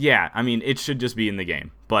 Yeah, I mean, it should just be in the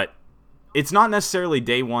game, but it's not necessarily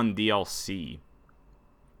day one DLC.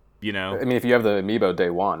 You know? I mean, if you have the Amiibo day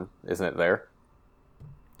one, isn't it there?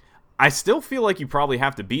 I still feel like you probably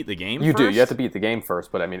have to beat the game first. You do. You have to beat the game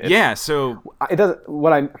first, but I mean... so... It doesn't...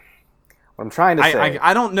 What I'm trying to say...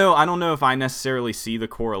 I don't know. I don't know if I necessarily see the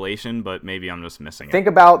correlation, but maybe I'm just missing it. Think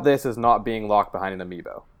about this as not being locked behind an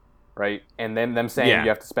Amiibo, right? And then them saying you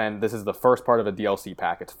have to spend... This is the first part of a DLC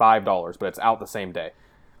pack. It's $5, but it's out the same day.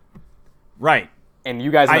 Right. And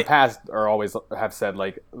you guys in the past have said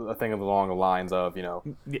a thing along the lines of,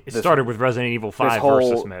 it started with Resident Evil 5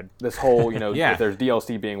 versus mode. This whole, if there's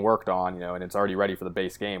DLC being worked on, and it's already ready for the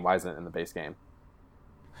base game, why isn't it in the base game?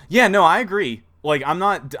 Yeah, no, I agree. I'm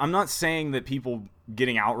not saying that people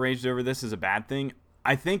getting outraged over this is a bad thing.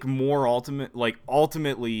 I think more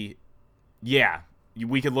ultimately, yeah,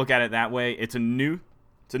 we could look at it that way. It's a new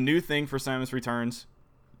thing for Samus Returns.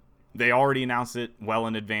 They already announced it well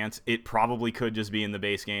in advance. It probably could just be in the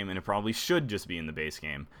base game, and it probably should just be in the base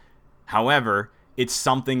game. However, it's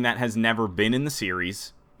something that has never been in the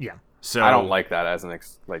series. Yeah. So I don't like that as an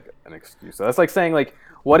excuse. So that's like saying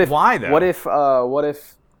what if? Why though? What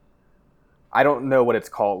if? I don't know what it's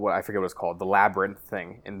called. I forget what it's called. The labyrinth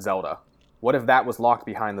thing in Zelda. What if that was locked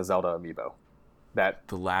behind the Zelda Amiibo?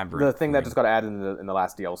 The labyrinth. The thing that just got added in the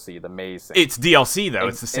last DLC, the maze thing. It's DLC though.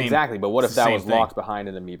 It's the same. Exactly, but what if that was locked behind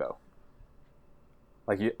an Amiibo?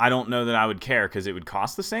 I don't know that I would care because it would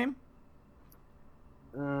cost the same.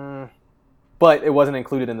 But it wasn't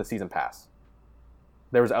included in the season pass.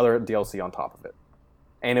 There was other DLC on top of it,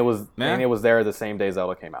 and it was there the same day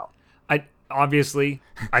Zelda came out. I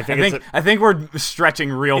think we're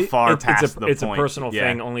stretching real far past the point. It's a personal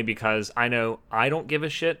thing only because I know I don't give a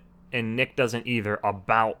shit. And Nick doesn't either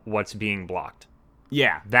about what's being blocked.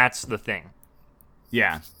 Yeah. That's the thing.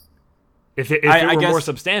 Yeah. If it were more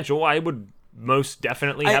substantial, I would most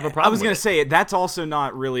definitely have a problem with it. I was going to say, that's also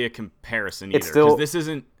not really a comparison either.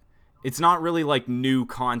 Because it's not really new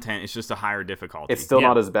content, it's just a higher difficulty. It's still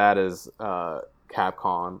not as bad as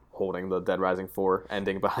Capcom holding the Dead Rising 4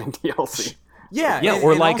 ending behind DLC. Yeah,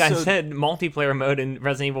 or like also, I said, multiplayer mode in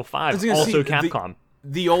Resident Evil 5, also Capcom.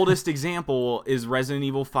 The oldest example is Resident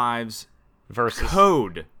Evil 5's versus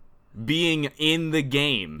code being in the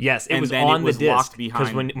game. Yes, it was on the disc,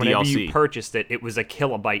 because whenever you purchased it, it was a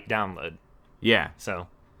kilobyte download. Yeah. So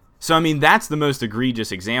I mean, that's the most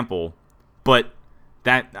egregious example, but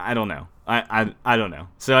that, I don't know. I don't know.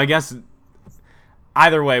 So I guess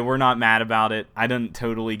either way, we're not mad about it. I didn't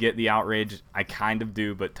totally get the outrage. I kind of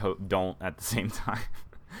do, but don't at the same time.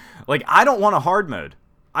 Like, I don't want a hard mode.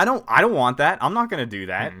 I don't want that. I'm not gonna do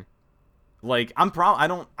that. Like, I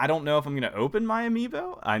don't know if I'm gonna open my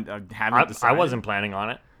Amiibo. I haven't decided. I wasn't planning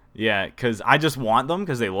on it. Yeah, because I just want them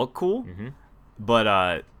because they look cool. But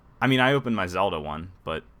I mean, I opened my Zelda one,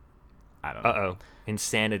 but I don't know.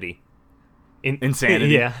 Insanity.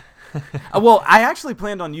 Insanity. Yeah. Well, I actually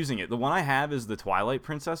planned on using it. The one I have is the Twilight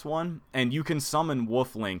Princess one, and you can summon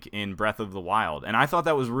Wolf Link in Breath of the Wild, and I thought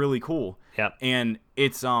that was really cool. Yep. And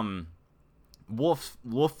it's Wolf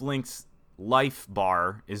Link's life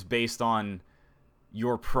bar is based on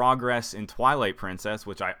your progress in Twilight Princess,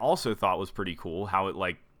 which I also thought was pretty cool. How it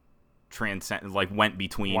went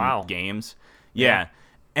between games. Yeah.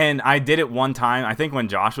 And I did it one time. I think when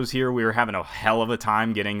Josh was here, we were having a hell of a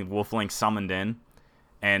time getting Wolf Link summoned in.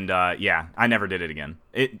 And I never did it again.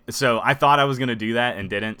 So I thought I was gonna do that and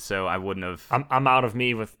didn't. So I wouldn't have. I'm out of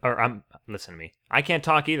listen to me. I can't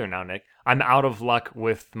talk either now, Nick. I'm out of luck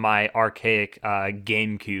with my archaic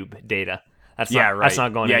GameCube data. That's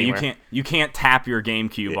not going anywhere. Yeah, you can't tap your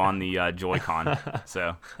GameCube on the Joy-Con.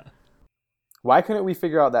 So why couldn't we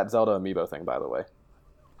figure out that Zelda Amiibo thing? By the way,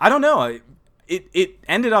 I don't know. It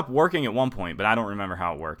ended up working at one point, but I don't remember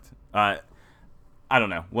how it worked. I don't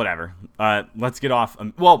know. Whatever. Let's get off.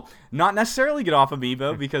 Well, not necessarily get off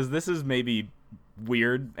Amiibo, because this is maybe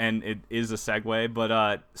weird and it is a segue.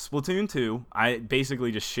 But Splatoon 2, I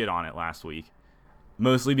basically just shit on it last week,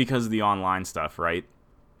 mostly because of the online stuff. Right.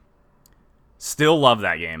 Still love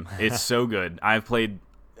that game. It's so good. I've played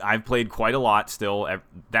quite a lot. Still,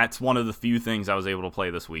 that's one of the few things I was able to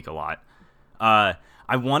play this week a lot.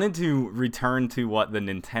 I wanted to return to what the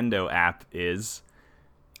Nintendo app is.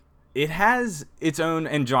 It has its own,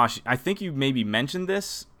 and Josh, I think you maybe mentioned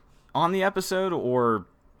this on the episode or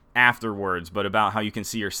afterwards, but about how you can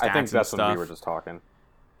see your stats and stuff. I think that's when we were just talking.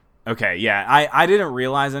 Okay, yeah. I didn't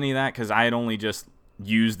realize any of that because I had only just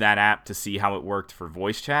used that app to see how it worked for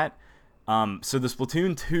voice chat. So the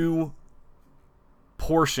Splatoon 2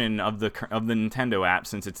 portion of the Nintendo app,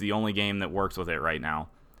 since it's the only game that works with it right now,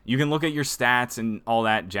 you can look at your stats and all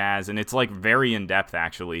that jazz, and it's like very in-depth,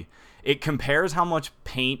 actually. It compares how much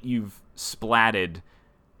paint you've splatted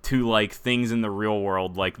to like things in the real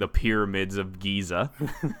world, like the pyramids of Giza.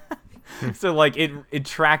 So like it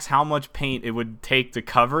tracks how much paint it would take to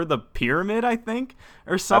cover the pyramid, I think,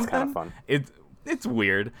 or something. That's kind of fun. It's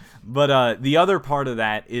weird. But the other part of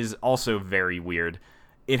that is also very weird.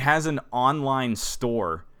 It has an online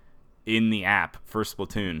store in the app for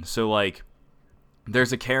Splatoon. So like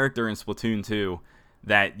there's a character in Splatoon 2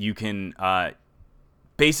 that you can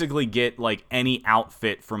basically get like any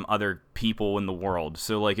outfit from other people in the world.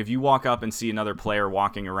 So like if you walk up and see another player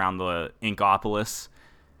walking around the Inkopolis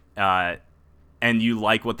and you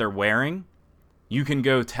like what they're wearing, you can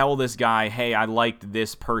go tell this guy, hey, I liked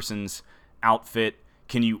this person's outfit,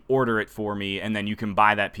 can you order it for me? And then you can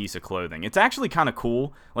buy that piece of clothing. It's actually kind of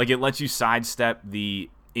cool. Like it lets you sidestep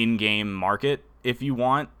the in-game market if you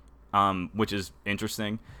want, which is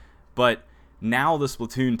interesting. But now the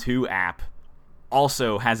Splatoon 2 app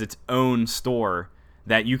also has its own store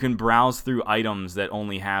that you can browse through items that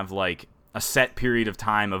only have like a set period of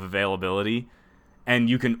time of availability, and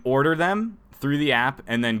you can order them through the app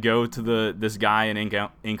and then go to this guy in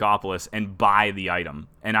Inkopolis and buy the item.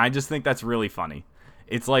 And I just think that's really funny.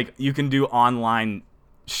 It's like you can do online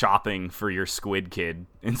shopping for your Squid Kid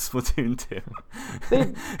in Splatoon 2.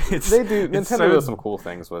 They do. Nintendo does some cool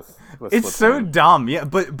things with it's Splatoon. So dumb, yeah.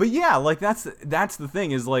 But yeah, like that's the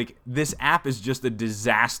thing is like this app is just a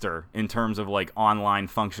disaster in terms of like online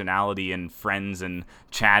functionality and friends and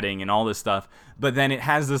chatting and all this stuff. But then it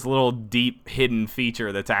has this little deep hidden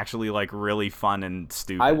feature that's actually like really fun and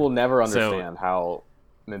stupid. I will never understand how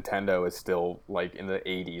Nintendo is still like in the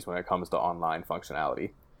 80s when it comes to online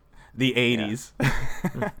functionality. The 80s.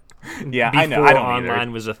 Yeah, Before I know. I don't online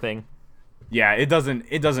either. was a thing. Yeah, it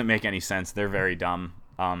doesn't make any sense. They're very dumb.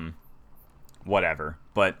 Whatever.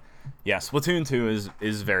 But yeah, Splatoon 2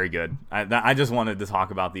 is very good. I just wanted to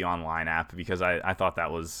talk about the online app because I thought that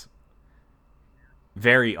was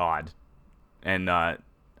very odd. And I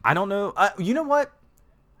don't know. You know what?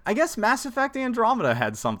 I guess Mass Effect Andromeda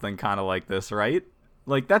had something kind of like this, right?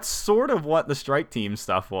 Like that's sort of what the Strike Team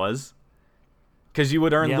stuff was. Because you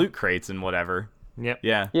would earn loot crates and whatever. Yep.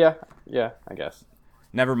 Yeah. Yeah, I guess.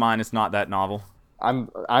 Never mind, it's not that novel. I'm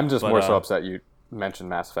just more so upset you mentioned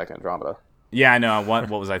Mass Effect Andromeda. Yeah, I know. What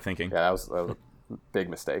was I thinking? Yeah, that was a big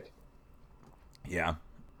mistake. Yeah.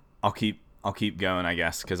 I'll keep going, I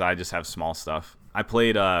guess, because I just have small stuff. I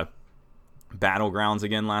played Battlegrounds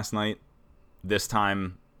again last night. This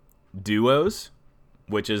time, duos,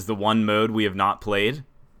 which is the one mode we have not played.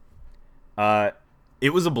 It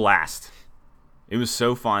was a blast. It was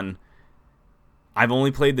so fun. I've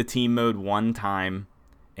only played the team mode one time,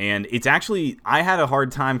 and it's actually, I had a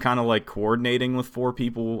hard time kind of like coordinating with 4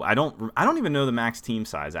 people. I don't even know the max team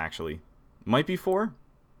size actually. Might be 4.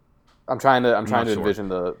 I'm trying to envision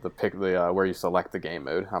the pick where you select the game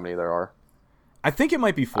mode. How many there are? I think it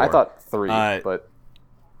might be 4. I thought 3, but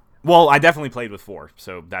well, I definitely played with 4,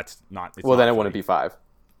 so that's not. Well, then it wouldn't be 5.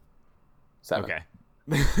 7. Okay.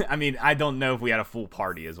 I mean, I don't know if we had a full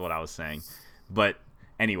party, is what I was saying, but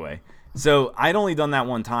anyway. So I'd only done that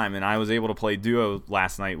one time, and I was able to play duo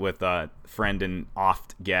last night with friend and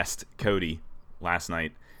oft guest Cody last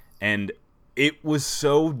night, and it was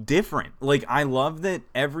so different. Like, I love that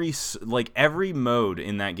every mode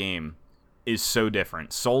in that game is so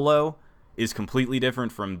different. Solo is completely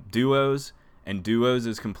different from duos, and duos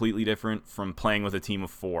is completely different from playing with a team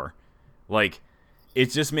of 4. Like,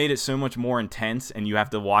 it's just made it so much more intense, and you have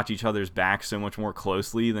to watch each other's back so much more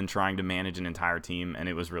closely than trying to manage an entire team, and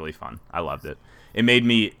it was really fun. I loved it. It made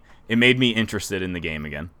me interested in the game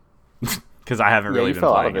again, because I haven't really been playing it.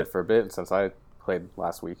 You fell out of it for a bit since I played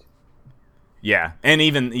last week. Yeah, and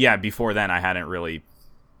even before then I hadn't really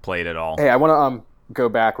played at all. Hey, I want to go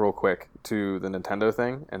back real quick to the Nintendo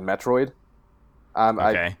thing and Metroid.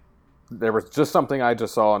 Okay. There was just something I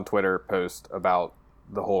just saw on Twitter post about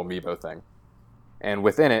the whole Amiibo thing. And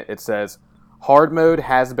within it, it says, hard mode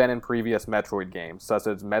has been in previous Metroid games, such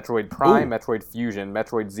as Metroid Prime, Metroid Fusion,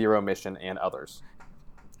 Metroid Zero Mission, and others.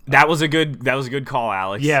 That was a good call,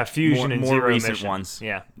 Alex. Yeah, Fusion and more Zero recent Mission. ones.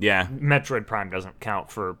 Yeah. Yeah. Metroid Prime doesn't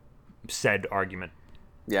count for said argument.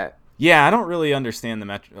 Yeah. Yeah, I don't really understand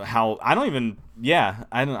I don't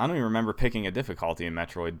even remember picking a difficulty in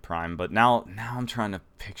Metroid Prime, but now I'm trying to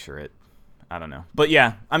picture it. I don't know. But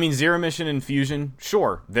yeah, I mean, Zero Mission and Fusion,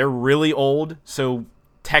 sure, they're really old, so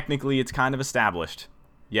technically it's kind of established.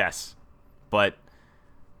 Yes. But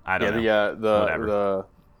I don't know. The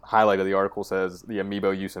highlight of the article says the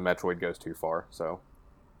Amiibo use in Metroid goes too far. So,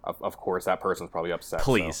 of course, that person's probably upset.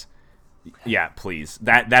 Please. So. Yeah, please.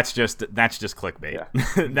 That's just clickbait.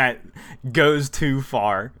 Yeah. That goes too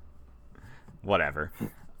far. Whatever.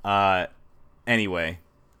 Anyway.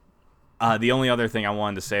 The only other thing I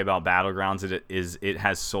wanted to say about Battlegrounds is it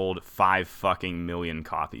has sold 5 fucking million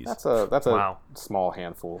copies. That's a small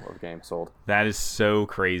handful of games sold. That is so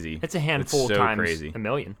crazy. It's a handful times a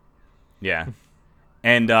million. Yeah.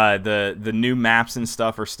 And the new maps and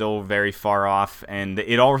stuff are still very far off, and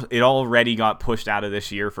it already got pushed out of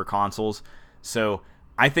this year for consoles. So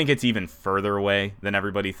I think it's even further away than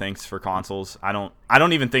everybody thinks for consoles. I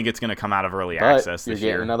don't even think it's going to come out of early access this year.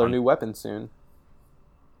 You're getting another new weapon soon.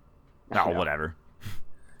 No, whatever.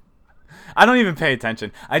 I don't even pay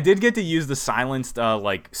attention. I did get to use the silenced,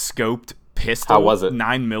 scoped pistol. How was it?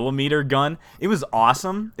 9mm gun. It was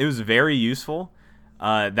awesome. It was very useful.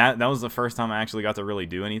 That was the first time I actually got to really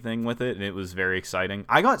do anything with it, and it was very exciting.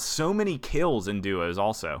 I got so many kills in duos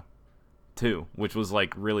also, too, which was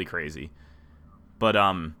really crazy. But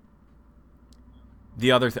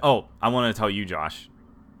the other I want to tell you, Josh.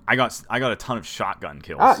 I got a ton of shotgun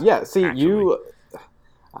kills. Yeah. See, actually.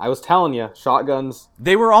 I was telling you, shotguns.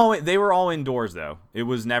 They were all indoors though. It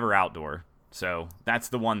was never outdoor. So that's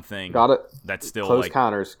the one thing. Got it. That's still close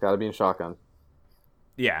counters. Got to be in shotgun.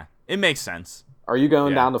 Yeah, it makes sense. Are you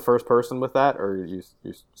going down to first person with that, or you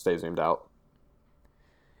stay zoomed out?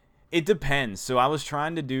 It depends. So I was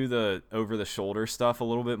trying to do the over-the-shoulder stuff a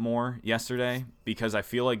little bit more yesterday because I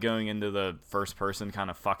feel like going into the first person kind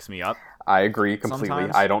of fucks me up. I agree completely.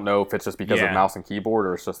 Sometimes. I don't know if it's just because of mouse and keyboard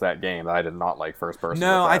or it's just that game that I did not like first person.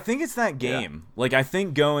 No, I think it's that game. Yeah. I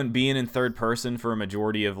think being in third person for a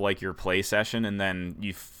majority of your play session and then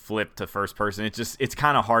you flip to first person, it's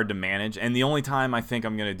kind of hard to manage. And the only time I think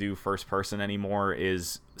I'm going to do first person anymore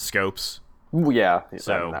is scopes. Yeah,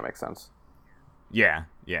 so that makes sense. Yeah.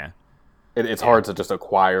 It's hard to just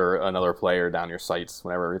acquire another player down your sights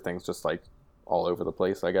whenever everything's just all over the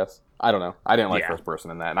place, I guess. I don't know. I didn't like first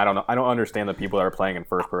person in that, and I don't understand the people that are playing in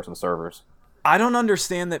first person servers. I don't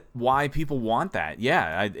understand why people want that.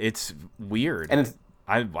 Yeah, it's weird. And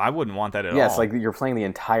I wouldn't want that at all. Yeah, it's like you're playing the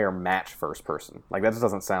entire match first person. That just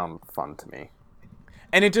doesn't sound fun to me.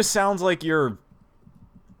 And it just sounds like you're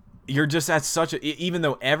you're just at such a, even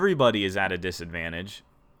though everybody is at a disadvantage,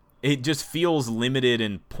 it just feels limited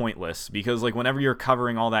and pointless, because like whenever you're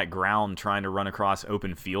covering all that ground trying to run across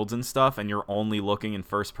open fields and stuff, and you're only looking in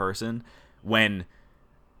first person, when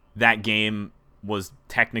that game was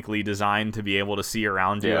technically designed to be able to see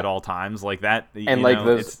around you at all times, like that. And like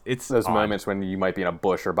those moments when you might be in a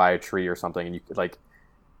bush or by a tree or something, and you like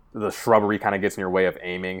the shrubbery kind of gets in your way of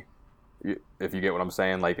aiming. If you get what I'm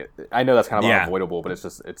saying, like I know that's kind of unavoidable, but it's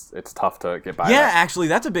just it's tough to get by. Yeah, actually,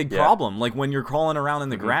 that's a big problem. Like when you're crawling around in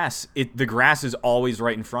the grass, the grass is always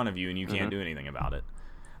right in front of you, and you can't do anything about it.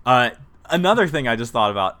 Another thing I just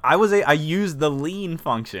thought about, I used the lean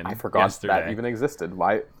function. I forgot yesterday. that even existed.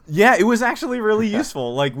 Why? Yeah, it was actually really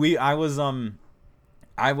useful. Like I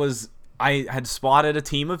had spotted a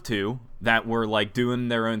team of 2 that were like doing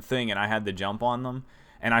their own thing, and I had the jump on them,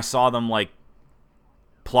 and I saw them like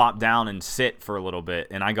plop down and sit for a little bit,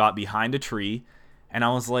 and I got behind a tree, and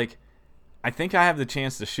I was like, I think I have the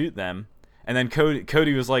chance to shoot them. And then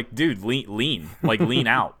Cody was like, dude, lean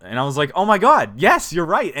out. And I was like, oh my god, yes, you're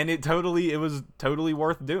right. And it was totally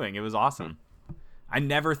worth doing. It was awesome. I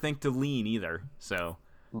never think to lean either, so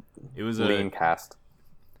it was lean cast.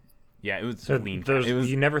 Yeah, it was so lean.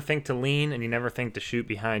 You never think to lean, and you never think to shoot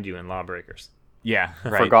behind you in Lawbreakers. Yeah,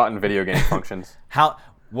 right. Forgotten video game functions.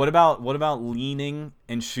 What about leaning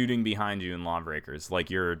and shooting behind you in Lawbreakers? Like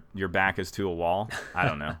your back is to a wall? I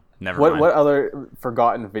don't know. Never mind. What other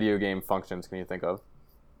forgotten video game functions can you think of?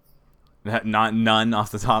 None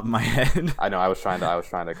off the top of my head. I know. I was trying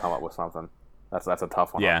to come up with something. That's a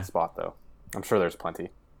tough one on the spot, though. I'm sure there's plenty.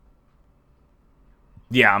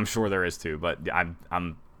 Yeah, I'm sure there is too, but I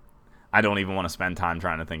don't even want to spend time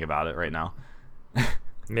trying to think about it right now.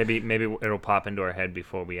 Maybe it'll pop into our head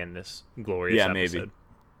before we end this glorious episode. Maybe.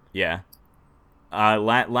 Yeah.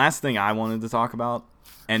 Last thing I wanted to talk about,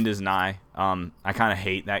 End is Nigh. I kind of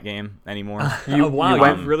hate that game anymore. You've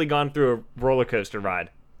really gone through a roller coaster ride.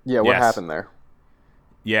 Yeah, what happened there?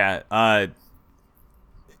 Yeah.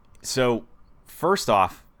 So first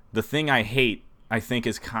off, the thing I hate, I think,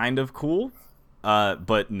 is kind of cool,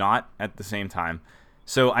 but not at the same time.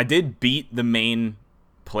 So I did beat the main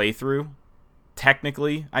playthrough,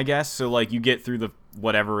 technically, I guess. So like you get through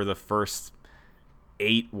the first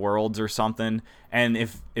 8 worlds or something, and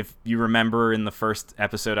if you remember in the first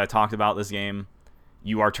episode I talked about this game,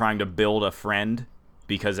 you are trying to build a friend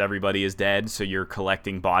because everybody is dead, so you're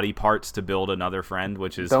collecting body parts to build another friend,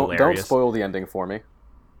 which is hilarious. Don't spoil the ending for me.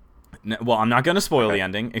 Well, I'm not going to spoil the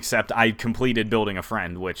ending, except I completed building a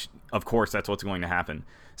friend, which of course that's what's going to happen.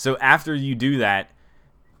 So after you do that,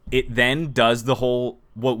 it then does the whole,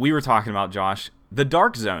 what we were talking about, Josh, the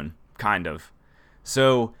Dark Zone, kind of.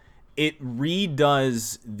 So it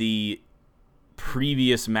redoes the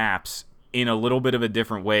previous maps in a little bit of a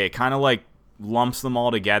different way. It kind of like lumps them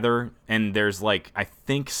all together, and there's like, I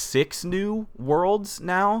think 6 new worlds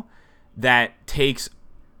now that takes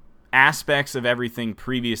aspects of everything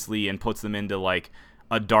previously and puts them into like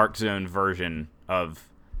a Dark Zone version of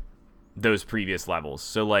those previous levels.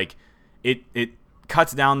 So like it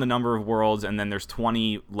cuts down the number of worlds, and then there's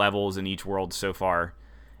 20 levels in each world so far,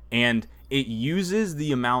 and it uses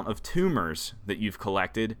the amount of tumors that you've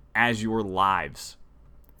collected as your lives.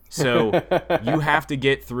 So you have to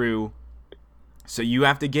get through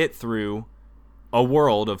a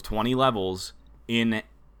world of 20 levels in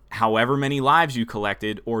however many lives you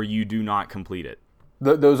collected, or you do not complete it.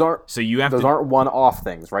 Those aren't one-off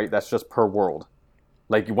things, right? That's just per world.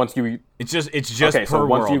 Like once you, it's just okay, per so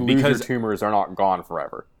once world, you lose because your tumors, they're not gone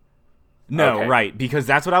forever. No, okay. Right? Because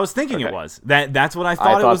that's what I was thinking it was. That's what I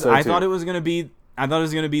thought it was. I thought it was gonna be. I thought it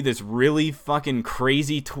was gonna be this really fucking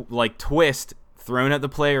crazy twist thrown at the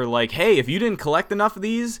player. Like, hey, if you didn't collect enough of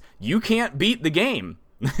these, you can't beat the game.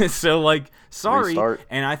 So like, sorry. Restart.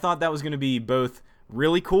 And I thought that was gonna be both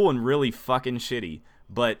really cool and really fucking shitty,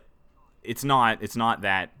 but it's not. It's not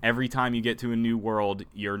that. Every time you get to a new world,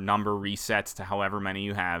 your number resets to however many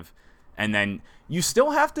you have, and then you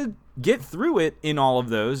still have to get through it in all of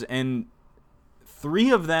those. And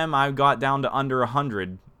 3 of them I got down to under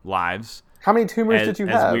 100 lives. How many tumors did you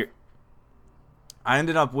have? I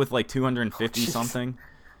ended up with like 250 something.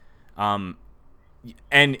 And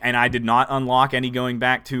I did not unlock any going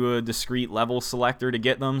back to a discrete level selector to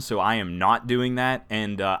get them, so I am not doing that.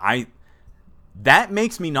 And that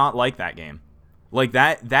makes me not like that game. Like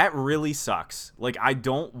that really sucks. Like I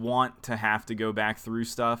don't want to have to go back through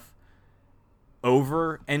stuff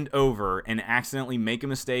over and over and accidentally make a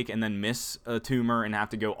mistake and then miss a tumor and have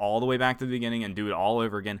to go all the way back to the beginning and do it all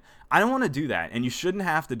over again. I don't want to do that, and you shouldn't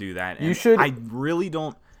have to do that. And you should. I really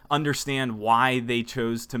don't understand why they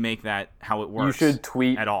chose to make that how it works. You should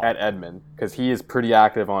tweet at all. at Edmund, because he is pretty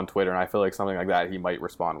active on Twitter, and I feel like something like that he might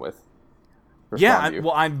respond with.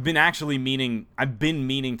 Well, I've been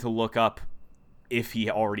meaning to look up if he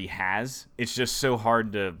already has. It's just so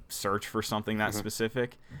hard to search for something that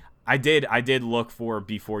specific. I did look for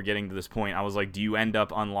before getting to this point. I was like, do you end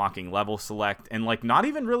up unlocking level select? And like, not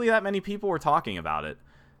even really that many people were talking about it.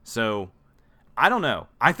 So I don't know.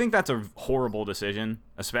 I think that's a horrible decision,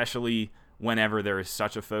 especially whenever there is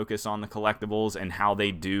such a focus on the collectibles and how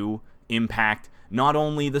they do impact not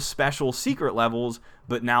only the special secret levels,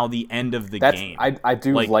 but now the end of the game. I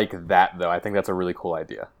do like that, though. I think that's a really cool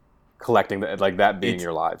idea. Collecting that being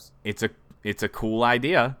your lives. It's a cool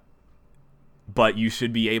idea, but you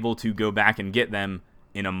should be able to go back and get them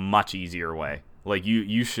in a much easier way. Like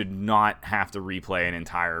you should not have to replay an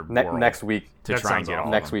entire world next week to try and get all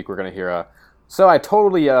next of them. week we're gonna hear so I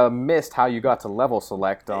totally missed how you got to level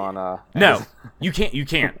select on No, you can't.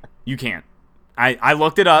 I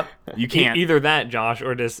looked it up. You can't. Either that, Josh,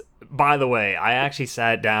 or just, by the way, I actually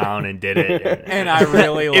sat down and did it. And I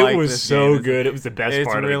really liked it. It was so good. It was the best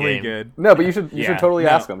part of the game. It's really good. No, but you should totally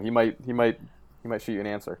ask him. He might shoot you an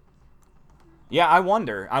answer. Yeah, I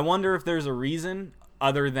wonder if there's a reason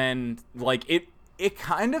other than like it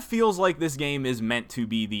kind of feels like this game is meant to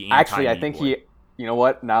be the Actually, I think you know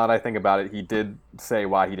what? Now that I think about it, he did say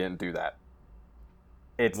why he didn't do that.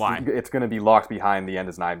 Why? It's going to be locked behind the End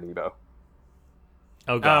is Nigh Amiibo.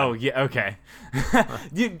 Oh, God. Oh, yeah, okay.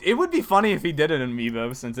 It would be funny if he did an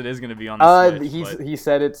Amiibo, since it is going to be on the Switch. He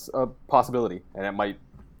said it's a possibility, and it might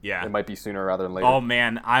be sooner rather than later. Oh,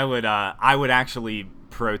 man, I would actually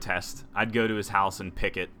protest. I'd go to his house and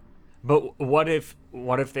pick it. But what if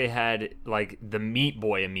they had, like, the Meat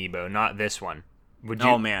Boy Amiibo, not this one? Would you?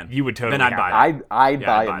 Oh, man. You would totally then I'd buy that. I'd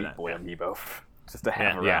buy a Meat Boy Amiibo just to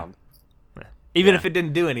have around. Even if it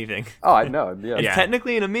didn't do anything. Oh, I know. Yeah. It's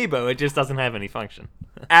technically an Amiibo. It just doesn't have any function.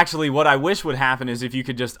 Actually, what I wish would happen is if you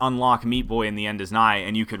could just unlock Meat Boy in the End is Nigh,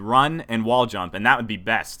 and you could run and wall jump, and that would be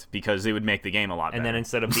best, because it would make the game a lot better. And then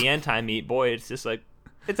instead of the anti-Meat Boy, it's just like,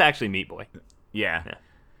 it's actually Meat Boy. Yeah.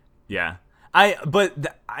 I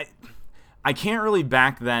can't really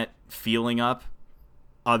back that feeling up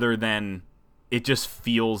other than it just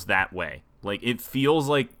feels that way. Like, it feels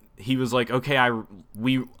like he was like, okay, I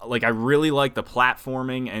really like the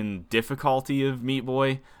platforming and difficulty of Meat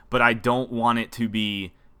Boy, but I don't want it to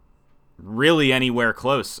be really anywhere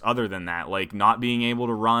close other than that. Like, not being able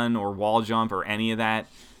to run or wall jump or any of that,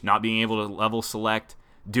 not being able to level select,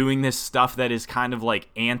 doing this stuff that is kind of like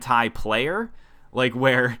anti-player, like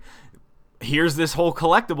where here's this whole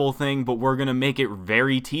collectible thing, but we're going to make it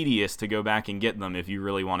very tedious to go back and get them if you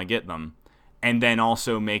really want to get them. And then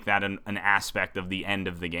also make that an aspect of the end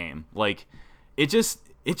of the game. Like, it just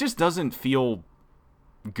doesn't feel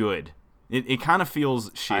good. It kind of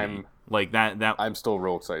feels shitty. I'm still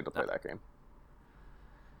real excited to play that game.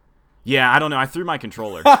 Yeah, I don't know. I threw my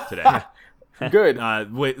controller today. Good.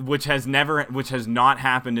 Which has not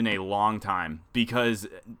happened in a long time because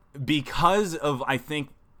of, I think,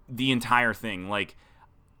 the entire thing. Like,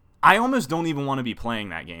 I almost don't even want to be playing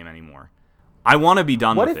that game anymore. I want to be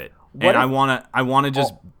done with it. And I want to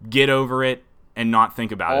just get over it and not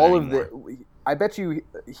think about it anymore. I bet you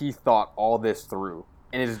he thought all this through,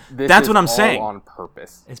 and that's what I'm saying. On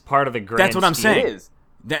purpose. It's part of the grand. That's what I'm saying. It is.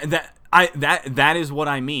 That is what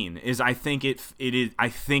I mean. Is I think it is. I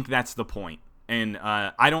think that's the point, and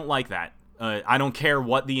I don't like that. I don't care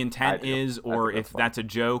what the intent is, or if that's a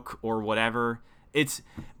joke or whatever. It's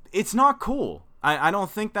not cool. I don't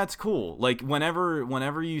think that's cool. Like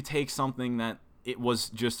whenever you take something that it was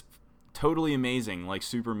just totally amazing, like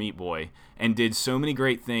Super Meat Boy, and did so many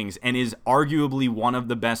great things, and is arguably one of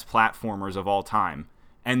the best platformers of all time,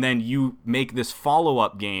 and then you make this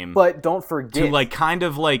follow-up game, but don't forget to like kind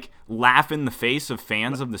of like laugh in the face of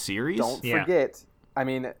fans of the series. Don't forget, I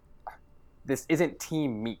mean, this isn't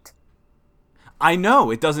Team Meat. I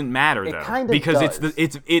know it doesn't matter though, kind of because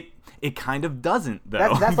does. it kind of doesn't though.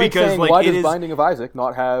 That's like because saying, like why it does Binding of Isaac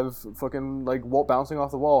not have fucking like bouncing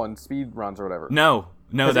off the wall and speed runs or whatever? No,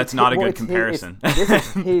 that's not a good comparison. This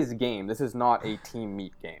is his game. This is not a Team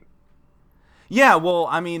Meat game. Yeah, well,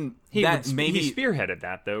 I mean, he spearheaded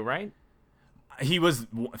that though, right? He was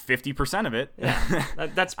 50% of it. Yeah,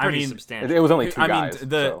 that's pretty substantial. It was only two guys.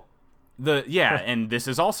 And this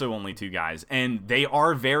is also only two guys, and they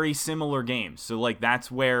are very similar games. So like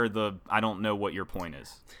that's where I don't know what your point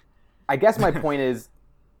is. I guess my point is,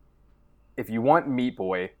 if you want Meat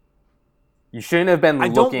Boy, you shouldn't have been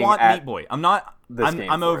looking at... I don't want Meat Boy.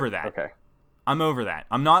 I'm over that. Okay. I'm over that.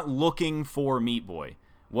 I'm not looking for Meat Boy.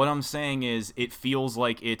 What I'm saying is it feels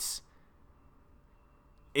like it's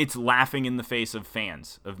it's laughing in the face of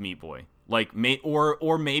fans of Meat Boy. Like,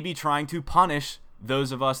 or maybe trying to punish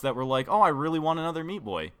those of us that were like, oh, I really want another Meat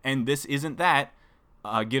Boy, and this isn't that.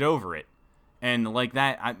 Get over it. And like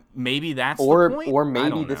that, maybe that's the point. Or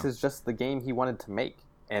maybe this is just the game he wanted to make,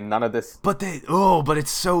 and none of this. But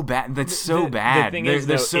it's so bad. That's so bad. The thing is,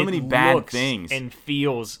 there's so many bad things, and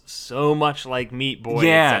feels so much like Meat Boy,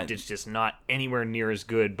 except it's just not anywhere near as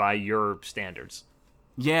good by your standards.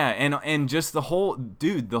 Yeah, and just the whole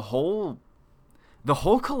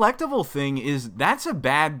collectible thing that's a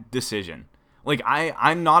bad decision. Like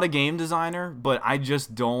I'm not a game designer, but I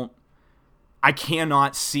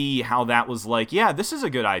cannot see how that was like, yeah, this is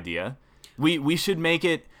a good idea. We should make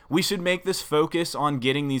this focus on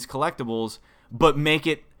getting these collectibles, but make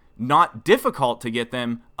it not difficult to get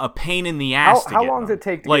them, a pain in the ass to get them. How long does it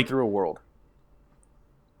take to get through a world?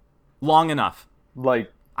 Long enough.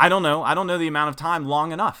 Like, I don't know the amount of time.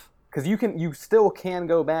 Long enough. Because you still can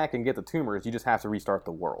go back and get the tumors, you just have to restart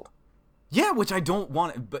the world. Yeah, which I don't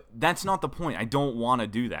want, but that's not the point. I don't want to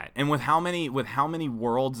do that. And with how many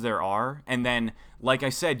worlds there are, and then, like I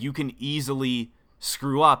said, you can easily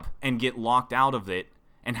screw up and get locked out of it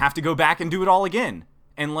and have to go back and do it all again.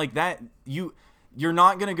 And like that, you're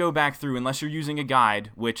not going to go back through unless you're using a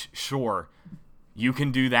guide, which, sure, you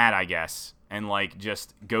can do that, I guess. And like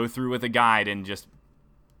just go through with a guide and just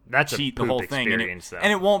cheat the whole thing.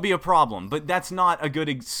 And it won't be a problem. But that's not a good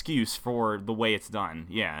excuse for the way it's done.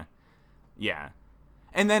 Yeah. Yeah.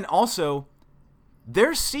 And then also,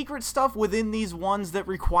 there's secret stuff within these ones that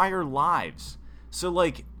require lives. So,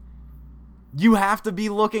 like, you have to be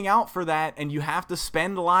looking out for that, and you have to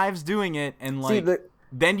spend lives doing it, and, like,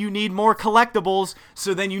 then you need more collectibles,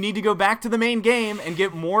 so then you need to go back to the main game and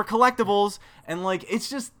get more collectibles, and, like, it's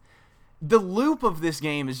just... The loop of this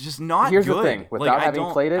game is just not good. Here's the thing. Without having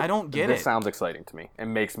played it, I don't get it. This sounds exciting to me. It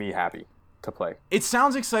makes me happy to play. It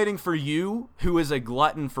sounds exciting for you, who is a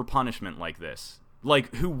glutton for punishment like this.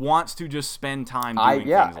 Like, who wants to just spend time doing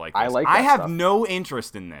things like this. I have no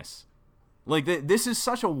interest in this. Like, this is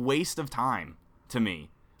such a waste of time to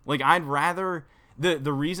me. Like, I'd rather...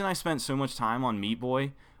 The reason I spent so much time on Meat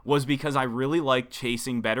Boy was because I really liked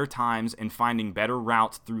chasing better times and finding better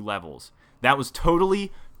routes through levels. That was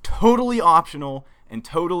totally optional and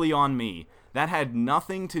totally on me. That had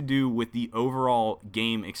nothing to do with the overall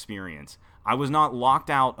game experience. I was not locked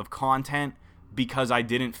out of content because I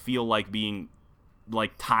didn't feel like being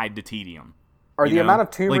like tied to tedium. Are the amount of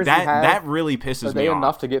tumors like that, you have, that really pisses me off. Are they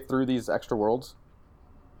enough to get through these extra worlds?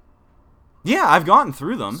 Yeah, I've gotten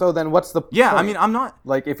through them. So then what's the point? Yeah, I mean, I'm not...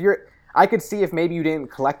 Like, if you're... I could see if maybe you didn't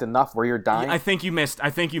collect enough where you're dying. I think you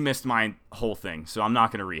missed my whole thing, so I'm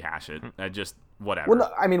not going to rehash it. Just whatever. Well, no,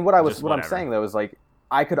 I mean, what I'm saying though is like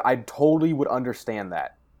I totally would understand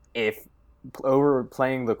that if over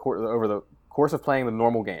the course of playing the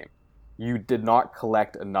normal game, you did not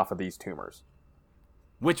collect enough of these tumors.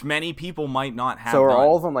 Which many people might not have. So are done.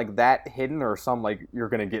 all of them like that hidden, or some like you're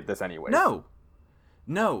going to get this anyway? No,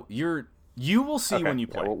 you will see when you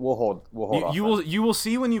play. Yeah, we'll hold off. You will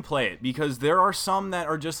see when you play it, because there are some that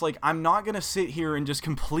are just like, I'm not gonna sit here and just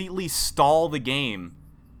completely stall the game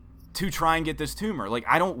to try and get this tumor. Like,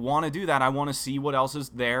 I don't want to do that. I want to see what else is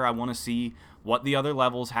there. I want to see what the other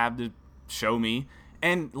levels have to show me.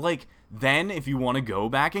 And like, then if you want to go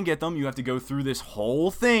back and get them, you have to go through this whole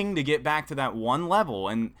thing to get back to that one level,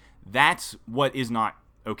 and that's what is not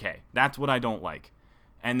okay. That's what I don't like.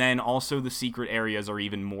 And then also the secret areas are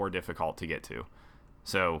even more difficult to get to.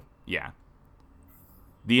 So, yeah.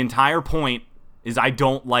 The entire point is I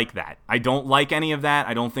don't like that. I don't like any of that.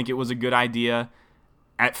 I don't think it was a good idea.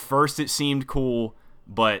 At first it seemed cool,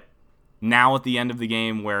 but now at the end of the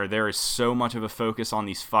game where there is so much of a focus on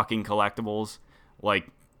these fucking collectibles,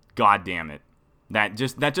 like, god damn it. That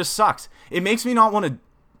just sucks. It makes me not want to,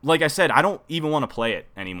 like I said, I don't even want to play it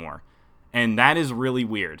anymore. And that is really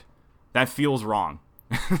weird. That feels wrong.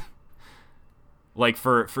 Like,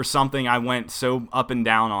 for something I went so up and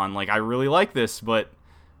down on, like, I really like this, but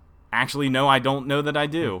actually, no, I don't know that I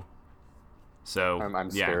do. So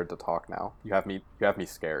I'm scared to talk now. You have me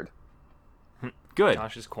scared. Good.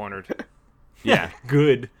 Josh is cornered. Yeah,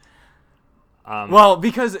 good. Well,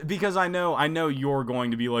 because I know you're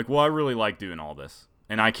going to be like, well, I really like doing all this,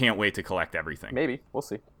 and I can't wait to collect everything. Maybe we'll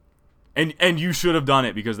see. And you should have done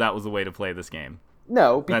it, because that was the way to play this game.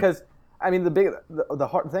 No, because. I mean, the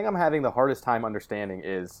hard thing I'm having the hardest time understanding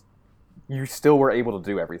is you still were able to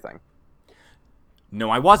do everything.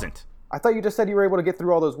 No, I wasn't. I thought you just said you were able to get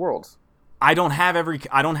through all those worlds. I don't have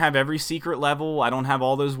every secret level. I don't have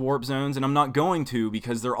all those warp zones, and I'm not going to,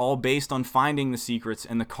 because they're all based on finding the secrets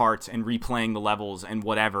and the carts and replaying the levels and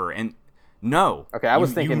whatever. And No. Okay, I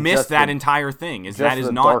was thinking you missed that entire thing. That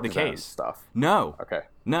is not the case. Stuff. No. Okay.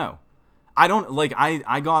 No. I don't like.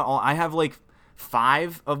 I have like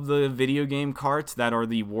 5 of the video game carts that are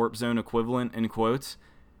the Warp Zone equivalent in quotes.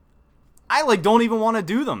 I like don't even want to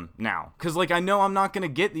do them now because like I know I'm not gonna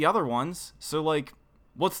get the other ones. So like,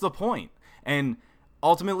 what's the point? And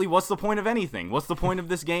ultimately, what's the point of anything? What's the point of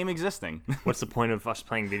this game existing? What's the point of us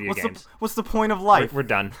playing video games? What's the point of life? We're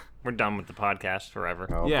done. We're done with the podcast forever.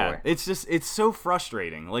 Oh, yeah, boy. it's so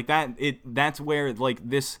frustrating. Like that's where like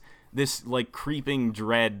this like creeping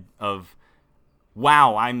dread of,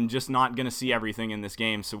 wow, I'm just not gonna see everything in this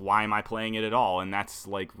game, so why am I playing it at all? And that's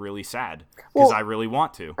like really sad because I really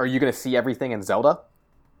want to. Are you gonna see everything in Zelda?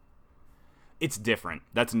 It's different.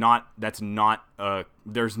 That's not.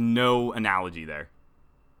 There's no analogy there.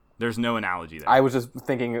 There's no analogy there. I was just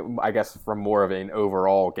thinking, I guess, from more of an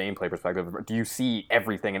overall gameplay perspective. Do you see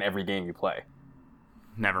everything in every game you play?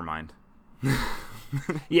 Never mind.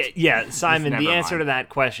 Yeah, Simon, the answer to that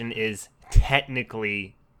question is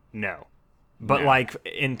technically no. But, like,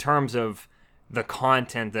 in terms of the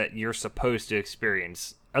content that you're supposed to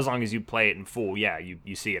experience, as long as you play it in full, yeah,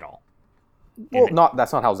 you see it all. Well,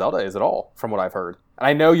 that's not how Zelda is at all, from what I've heard. And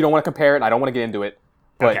I know you don't want to compare it, and I don't want to get into it.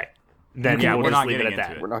 But okay. Then we're just not leave it getting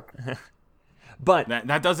at into that. it. We're not... But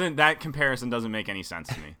that comparison doesn't make any sense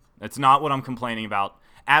to me. That's not what I'm complaining about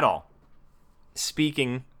at all.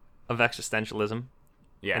 Speaking of existentialism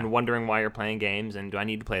and wondering why you're playing games and do I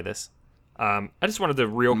need to play this, I just wanted to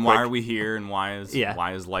quick... Why are we here and why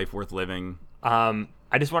is life worth living? I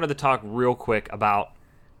just wanted to talk real quick about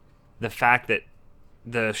the fact that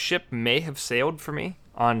the ship may have sailed for me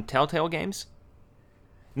on Telltale Games.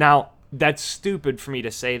 Now, that's stupid for me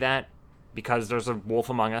to say that because there's a Wolf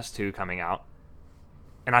Among Us 2 coming out.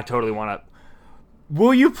 And I totally want to...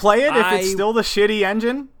 Will you play it if it's still the shitty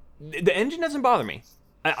engine? The engine doesn't bother me.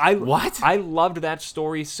 What? I loved that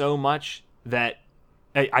story so much that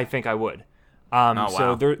I think I would. Wow.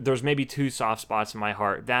 So there's maybe 2 soft spots in my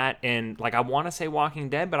heart. That and, like, I want to say Walking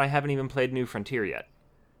Dead, but I haven't even played New Frontier yet.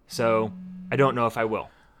 So I don't know if I will.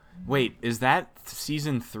 Wait, is that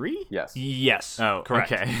season 3? Yes. Yes. Oh,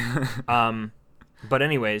 correct. Okay. But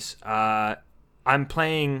anyways, I'm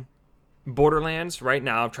playing Borderlands right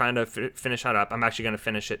now. I'm trying to finish that up. I'm actually going to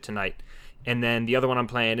finish it tonight. And then the other one I'm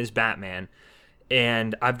playing is Batman.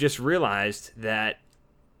 And I've just realized that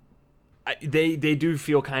they do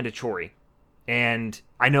feel kind of chory. And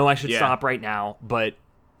I know I should stop right now, but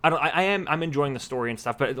I'm enjoying the story and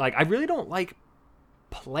stuff, but like I really don't like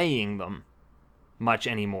playing them much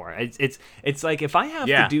anymore. It's like if I have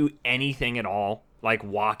to do anything at all, like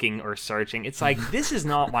walking or searching, it's like this is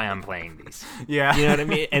not why I'm playing these. Yeah. You know what I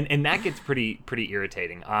mean? And that gets pretty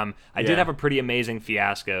irritating. I did have a pretty amazing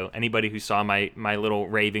fiasco. Anybody who saw my little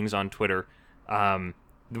ravings on Twitter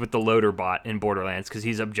with the loader bot in Borderlands, because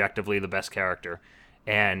he's objectively the best character.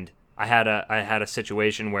 And I had a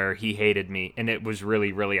situation where he hated me, and it was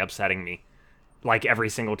really, really upsetting me. Like every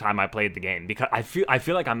single time I played the game, because I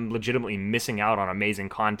feel like I'm legitimately missing out on amazing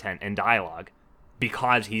content and dialogue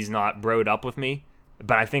because he's not broed up with me.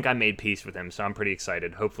 But I think I made peace with him, so I'm pretty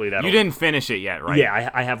excited. Hopefully that You didn't finish it yet, right? Yeah,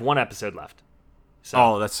 I have 1 episode left. So,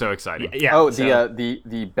 oh, that's so exciting. Yeah. Oh, so,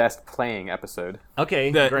 the best playing episode. Okay,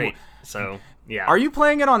 great. So yeah. Are you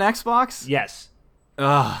playing it on Xbox? Yes.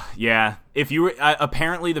 Yeah. If you were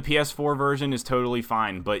apparently the PS4 version is totally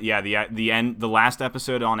fine, but yeah, the last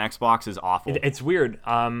episode on Xbox is awful. It's weird.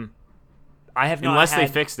 I have not unless they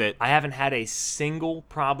fixed it. I haven't had a single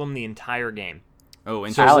problem the entire game. Oh,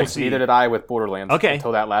 interesting. Alex, neither did I with Borderlands. Okay.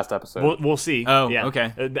 Until that last episode. We'll see. Oh, yeah.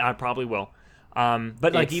 okay. I probably will.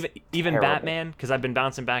 But like It's even terrible. Batman, because I've been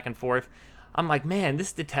bouncing back and forth, I'm like, man,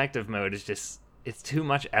 this detective mode is it's too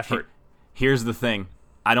much effort. Here's the thing.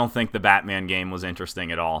 I don't think the Batman game was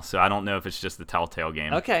interesting at all, so I don't know if it's just the Telltale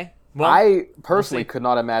game. Okay. Well, I personally could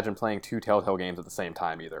not imagine playing 2 Telltale games at the same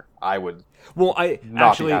time either. I would. Well, I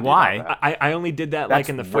not actually be happy why? about that. I only did that That's like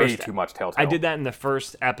in the way first. too much Telltale. I did that in the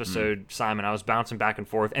first episode, Simon. I was bouncing back and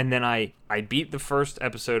forth, and then I beat the first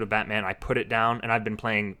episode of Batman. I put it down, and I've been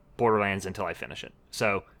playing Borderlands until I finish it.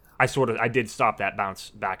 So I did stop that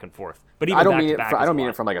bounce back and forth. But even I don't mean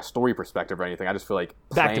it from like a story perspective or anything. I just feel like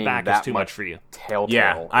back to back is that too much for you. Telltale.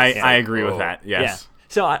 Yeah, I agree with that. Yes. Yeah.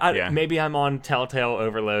 So maybe I'm on Telltale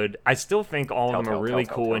overload. I still think all of them are really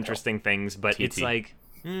cool, interesting things, but it's like,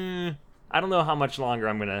 I don't know how much longer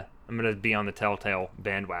I'm gonna be on the Telltale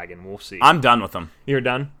bandwagon. We'll see. I'm done with them. You're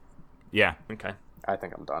done? Yeah. Okay. I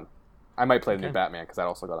think I'm done. I might play the new Batman because that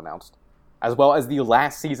also got announced, as well as the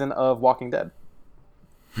last season of Walking Dead.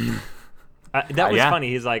 That was funny.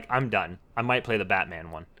 He's like, I'm done. I might play the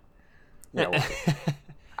Batman one. Yeah, we'll see.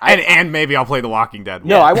 and maybe I'll play The Walking Dead.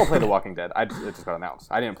 No, I won't play The Walking Dead. It just got announced.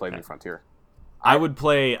 I didn't play New Frontier. I would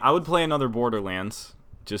play another Borderlands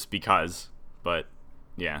just because, but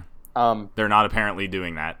yeah. They're not apparently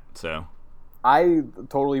doing that, so. I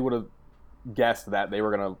totally would have guessed that they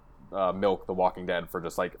were going to milk The Walking Dead for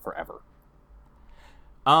just, like, forever.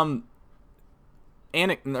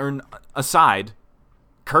 Aside,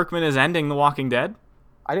 Kirkman is ending The Walking Dead?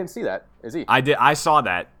 I didn't see that. Is he? I saw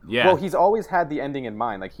that, yeah. Well, he's always had the ending in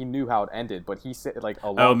mind. Like, he knew how it ended, but he said, like,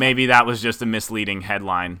 a long maybe that was just a misleading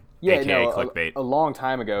headline, aka clickbait. A long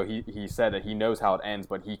time ago, he said that he knows how it ends,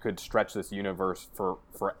 but he could stretch this universe for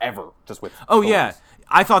forever just with stories. Yeah.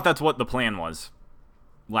 I thought that's what the plan was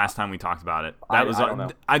last time we talked about it. I don't know.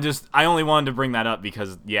 I only wanted to bring that up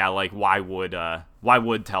because, yeah, like, why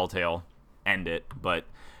would Telltale end it? But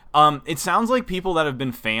it sounds like people that have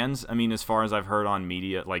been fans, I mean, as far as I've heard on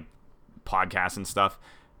media, like podcasts and stuff,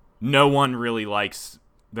 no one really likes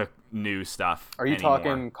the new stuff. Are you anymore.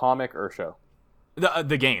 talking comic or show?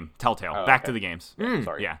 The game, Telltale. Oh, Back okay. to the games.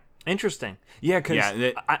 Sorry. Yeah. Interesting. Yeah, because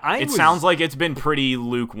it sounds like it's been pretty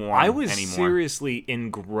lukewarm. I was anymore. seriously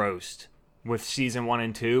engrossed with season 1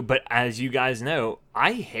 and 2, but as you guys know,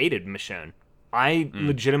 I hated Michonne. I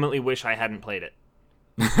legitimately wish I hadn't played it.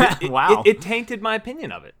 Wow. It tainted my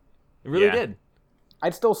opinion of it. It really did.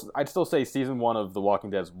 I'd still say season 1 of The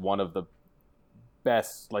Walking Dead is one of the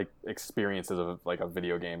best like experiences of like a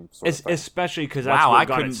video game. Especially because that's what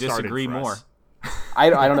got it started. Wow, I couldn't disagree more. I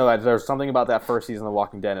don't know. There's something about that first season of The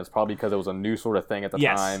Walking Dead. And it's probably because it was a new sort of thing at the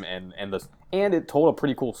time, and it told a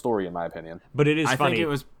pretty cool story in my opinion. But it is funny. I think it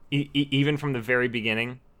was even from the very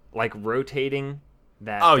beginning, like rotating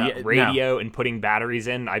that radio and putting batteries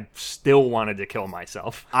in. I still wanted to kill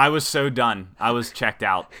myself. I was so done. I was checked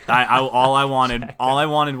out. All I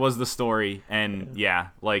wanted was the story, and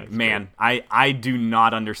like that's man, great. I do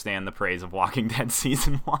not understand the praise of Walking Dead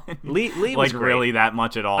season 1. Lee was like great. Really that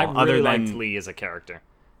much at all. I really other liked than Lee as a character.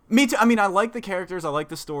 Me too. I mean, I like the characters, I like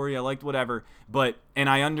the story, I liked whatever, and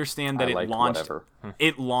I understand that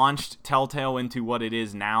it launched Telltale into what it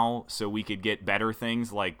is now, so we could get better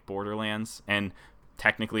things like Borderlands, and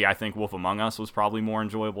technically I think Wolf Among Us was probably more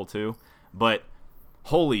enjoyable too, but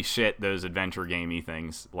holy shit, those adventure gamey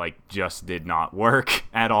things like just did not work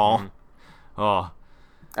at all.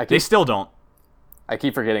 They still don't. I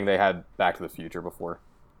keep forgetting they had Back to the Future before.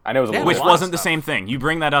 I know it was which wasn't the same thing. You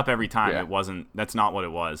bring that up every time. It wasn't. That's not what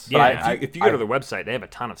it was. Yeah, if you go to the website, they have a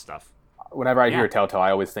ton of stuff. Whenever I hear Telltale, I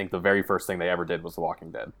always think the very first thing they ever did was The Walking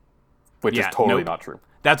Dead, which is totally not true.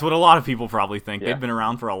 That's what a lot of people probably think. They've been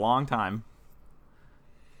around for a long time.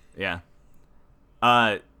 Yeah.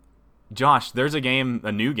 Josh, there's a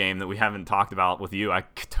new game that we haven't talked about with you. I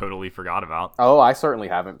totally forgot about. Oh, I certainly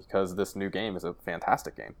haven't, because this new game is a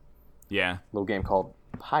fantastic game. Yeah. A little game called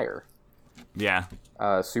Pyre. Yeah.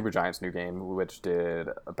 Supergiant's new game, which did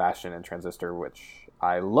Bastion and Transistor, which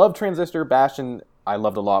I love Transistor. Bastion, I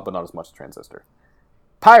loved a lot, but not as much as Transistor.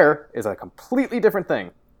 Pyre is a completely different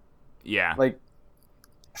thing. Yeah. Like,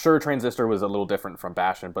 sure, Transistor was a little different from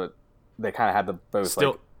Bastion, but they kind of had the both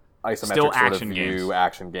isometric sort of view,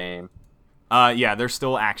 action game. Yeah, they're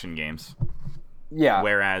still action games. Yeah.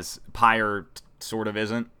 Whereas Pyre sort of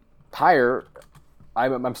isn't. Pyre,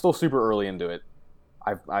 I'm still super early into it.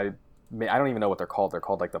 I don't even know what they're called. They're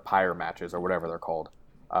called like the Pyre matches or whatever they're called,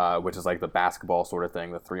 which is like the basketball sort of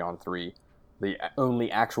thing, the 3-on-3, the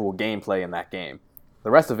only actual gameplay in that game.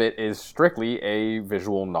 The rest of it is strictly a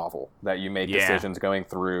visual novel that you make decisions going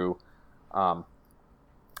through.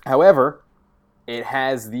 However, it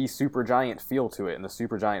has the Supergiant feel to it and the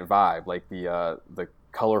Supergiant vibe, like the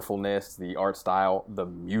colorfulness, the art style, the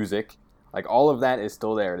music, like all of that is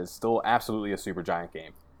still there. It is still absolutely a Supergiant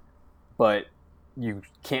game, but you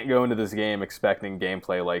can't go into this game expecting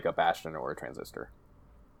gameplay like a Bastion or a Transistor,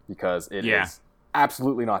 because it is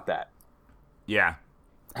absolutely not that. Yeah.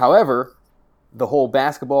 However, the whole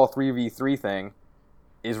basketball 3v3 thing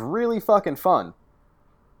is really fucking fun.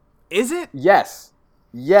 Is it? Yes.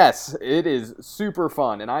 Yes, it is super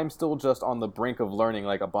fun, and I'm still just on the brink of learning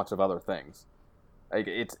like a bunch of other things. Like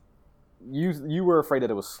you were afraid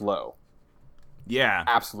that it was slow. Yeah.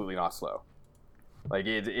 Absolutely not slow. Like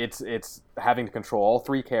it's having to control all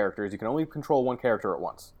three characters. You can only control one character at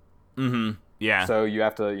once. Mm-hmm. Yeah. So you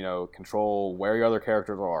have to, control where your other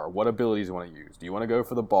characters are, what abilities you want to use. Do you want to go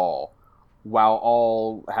for the ball, while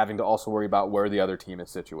all having to also worry about where the other team is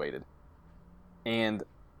situated. And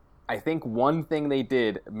I think one thing they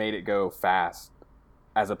did made it go fast,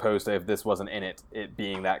 as opposed to if this wasn't in it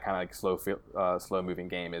being that kind of like slow moving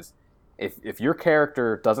game, is if your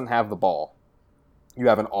character doesn't have the ball, you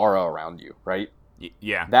have an aura around you, right?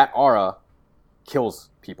 Yeah. That aura kills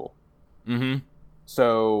people. Mm-hmm.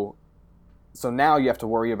 So now you have to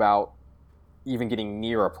worry about even getting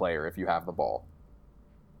near a player if you have the ball.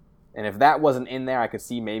 And if that wasn't in there, I could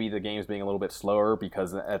see maybe the games being a little bit slower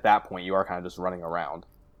because at that point you are kind of just running around.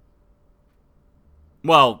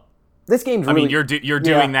 Well, this game's really... I mean, you're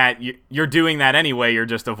doing that. You're doing that anyway. You're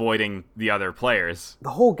just avoiding the other players.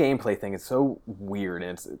 The whole gameplay thing is so weird,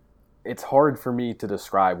 and it's hard for me to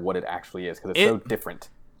describe what it actually is because it's so different.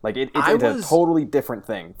 Like it's a totally different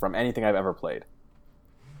thing from anything I've ever played.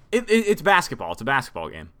 It's basketball. It's a basketball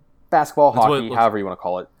game. Basketball, hockey, however you want to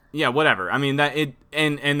call it. Yeah, whatever. I mean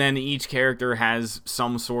and then each character has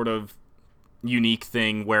some sort of unique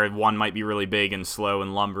thing where one might be really big and slow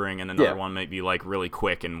and lumbering, and another one might be like really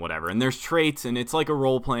quick and whatever. And there's traits, and it's like a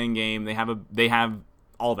role playing game. They have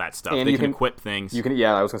all that stuff. And they can equip things. You can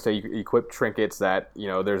I was gonna say you can equip trinkets that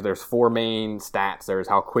there's 4 main stats. There's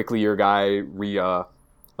how quickly your guy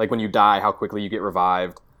like when you die, how quickly you get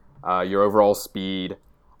revived, your overall speed,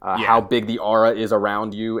 how big the aura is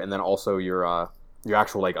around you, and then also your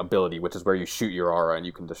actual like ability, which is where you shoot your aura and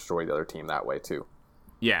you can destroy the other team that way too.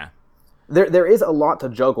 Yeah. There is a lot to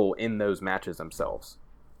juggle in those matches themselves.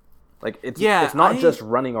 Like it's not just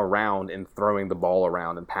running around and throwing the ball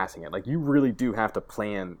around and passing it. Like you really do have to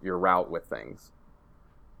plan your route with things.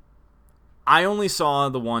 I only saw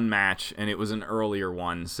the one match, and it was an earlier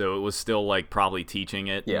one, so it was still like probably teaching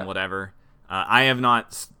it and whatever. I have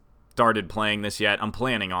not started playing this yet. I'm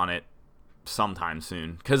planning on it sometime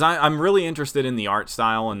soon because I'm really interested in the art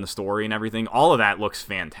style and the story and everything. All of that looks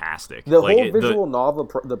fantastic. The whole visual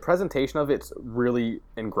novel, the presentation of it's really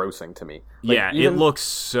engrossing to me. Like, it looks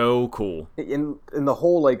so cool. In the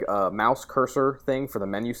whole like mouse cursor thing for the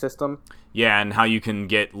menu system. Yeah, and how you can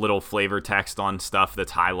get little flavor text on stuff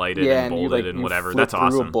that's highlighted and bolded and whatever. That's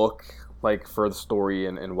awesome. Through a book like for the story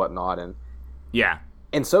and whatnot, and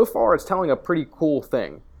and so far it's telling a pretty cool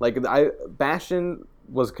thing. Like Bastion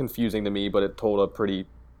was confusing to me, but it told a pretty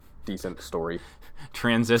decent story.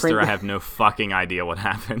 Transistor, I have no fucking idea what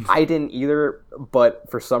happened. I didn't either, but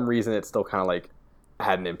for some reason it still kind of like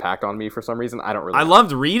had an impact on me for some reason. I don't really know.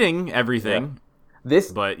 Loved reading everything.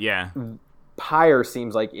 But Pyre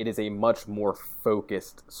seems like it is a much more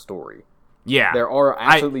focused story. Yeah. There are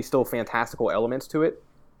absolutely still fantastical elements to it,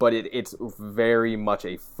 but it's very much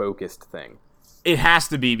a focused thing. It has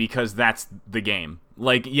to be because that's the game.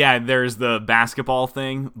 Like, yeah, there's the basketball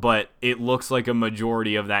thing, but it looks like a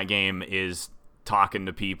majority of that game is talking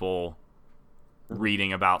to people,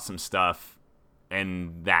 reading about some stuff,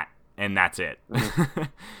 and that's it.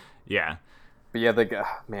 Yeah. But yeah,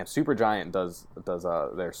 Supergiant does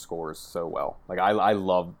their scores so well. Like I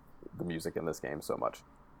love the music in this game so much.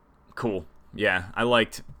 Cool. Yeah, I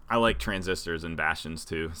like Transistors and Bastions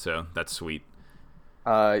too, so that's sweet.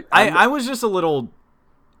 I was just a little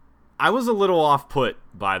off put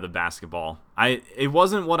by the basketball. It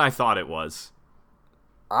wasn't what I thought it was.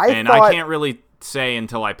 I can't really say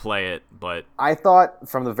until I play it, but I thought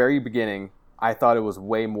from the very beginning, I thought it was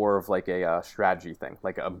way more of like a strategy thing,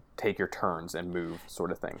 like a take your turns and move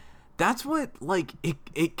sort of thing. That's what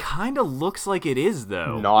it kind of looks like it is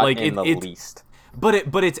though. Not like in the least.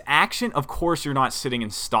 But it's action. Of course, you're not sitting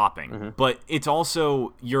and stopping, but it's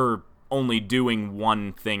also you're only doing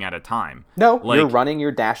one thing at a time. No, you're running,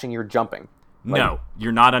 you're dashing, you're jumping. No,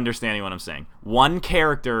 you're not understanding what I'm saying. One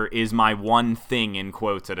character is my one thing in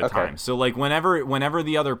quotes at a time. So like whenever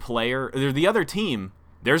the other player or the other team,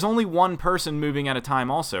 there's only one person moving at a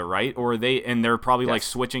time also, right? Or they're probably like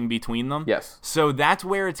switching between them. Yes. So that's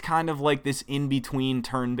where it's kind of like this in-between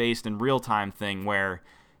turn-based and real-time thing where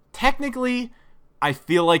technically I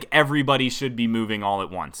feel like everybody should be moving all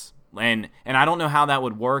at once. And I don't know how that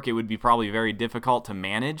would work. It would be probably very difficult to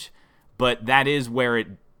manage, but that is where it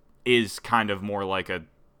is kind of more like a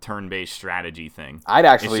turn-based strategy thing. I'd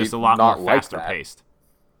actually it's just a lot not more like faster that. paced.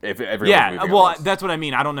 If everyone's moving well, at once. that's what I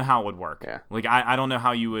mean. I don't know how it would work. Yeah. Like I don't know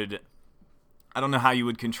how you would. I don't know how you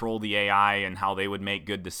would control the AI and how they would make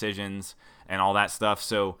good decisions and all that stuff.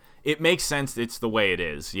 So it makes sense. It's the way it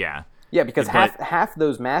is. Yeah. Yeah, because half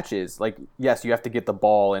those matches, like yes, you have to get the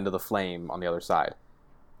ball into the flame on the other side.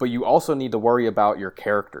 But you also need to worry about your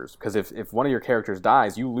characters, because if one of your characters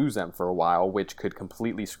dies, you lose them for a while, which could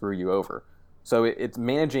completely screw you over. So it's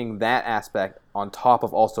managing that aspect on top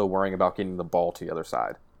of also worrying about getting the ball to the other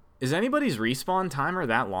side. Is anybody's respawn timer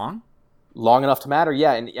that long? Long enough to matter,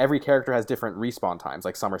 yeah, and every character has different respawn times.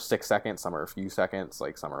 Like some are 6 seconds, some are a few seconds,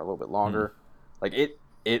 like some are a little bit longer. Like it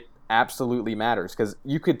absolutely matters, because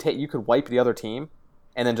you could wipe the other team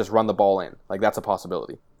and then just run the ball in. Like that's a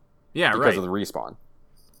possibility. Yeah, because of the respawn.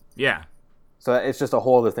 Yeah. So it's just a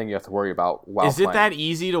whole other thing you have to worry about while playing. Is it that playing.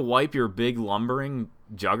 easy to wipe your big lumbering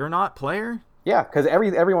juggernaut player? Yeah, because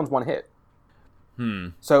everyone's one hit.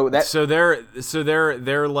 So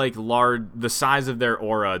they're like large. The size of their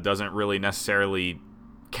aura doesn't really necessarily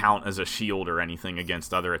count as a shield or anything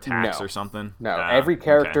against other attacks or something. No, every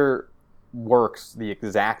character works the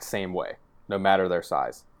exact same way, no matter their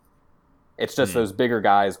size. It's just those bigger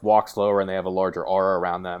guys walk slower and they have a larger aura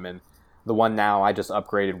around them. And the one now I just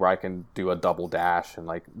upgraded where I can do a double dash and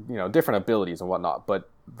like, you know, different abilities and whatnot. But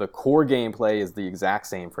the core gameplay is the exact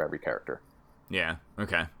same for every character. Yeah.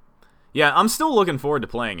 Okay. Yeah, I'm still looking forward to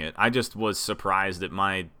playing it. I just was surprised at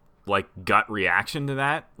my like gut reaction to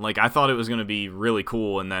that. Like I thought it was going to be really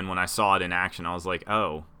cool, and then when I saw it in action, I was like,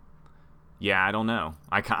 oh, yeah, I don't know.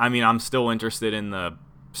 I mean, I'm still interested in the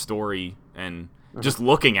story and just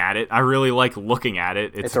looking at it. I really like looking at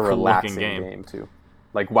it. It's a cool relaxing looking game too.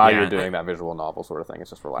 Like while you're doing that visual novel sort of thing, it's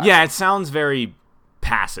just relaxing. Yeah, it sounds very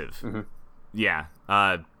passive. Yeah,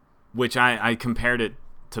 which I compared it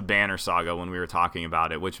to Banner Saga when we were talking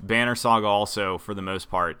about it, which Banner Saga also, for the most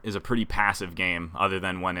part, is a pretty passive game other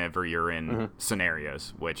than whenever you're in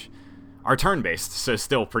scenarios, which are turn-based, so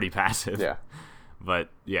still pretty passive. Yeah.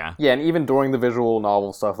 But, yeah. Yeah, and even during the visual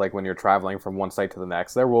novel stuff, like when you're traveling from one site to the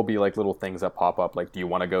next, there will be like little things that pop up, like, do you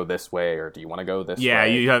want to go this way, or do you want to go this way? Yeah,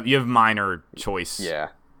 you have minor choice. Yeah.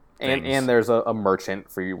 And there's a merchant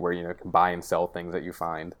for you where, you know, can buy and sell things that you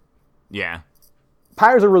find. Yeah.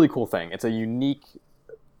 Pyre's a really cool thing. It's a unique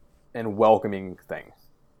and welcoming thing,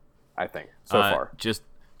 I think, so far. Just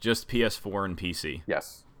PS4 and PC.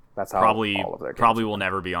 Yes. That's how all of their games probably will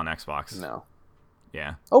never be on Xbox. No.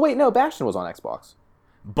 Yeah. Oh, wait, no, Bastion was on Xbox.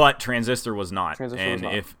 But Transistor was not. Transistor was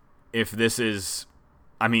not. If this is...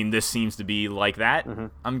 I mean, this seems to be like that,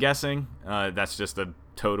 I'm guessing. That's just a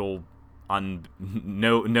total...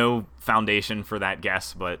 no foundation for that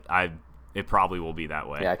guess, but it probably will be that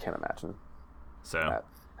way. Yeah, I can't imagine that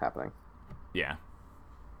happening. Yeah.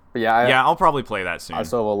 But yeah, I'll probably play that soon. I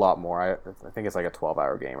still have a lot more. I think it's like a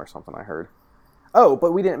 12-hour game or something I heard. Oh,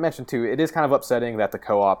 but we didn't mention, too, it is kind of upsetting that the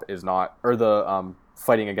co-op is not... Or the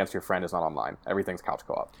fighting against your friend is not online. Everything's couch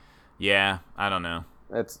co-op. Yeah, I don't know.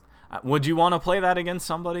 It's... Would you want to play that against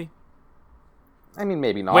somebody? I mean,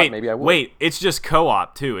 maybe not. Wait, maybe I would. Wait, it's just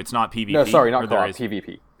co-op, too. It's not PvP? No, sorry, not co-op.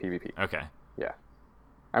 PvP. Okay. Yeah.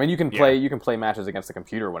 I mean, you can play matches against the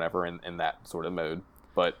computer whenever in that sort of mode,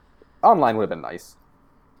 but online would have been nice.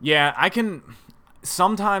 Yeah,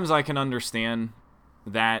 sometimes I can understand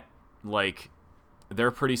that, like, they're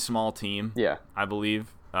a pretty small team, I believe,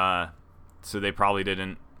 so they probably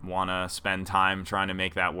didn't want to spend time trying to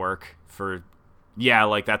make that work for,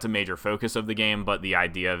 like, that's a major focus of the game, but the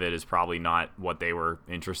idea of it is probably not what they were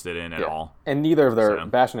interested in at all. And neither of their,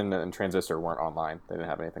 Bastion and Transistor weren't online. They didn't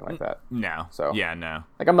have anything like that. No. So, no.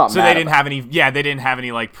 Like, I'm not mad they didn't have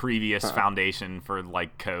any, like, previous foundation for,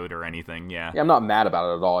 like, code or anything, Yeah, I'm not mad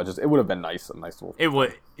about it at all. It would have been nice. A nice little... It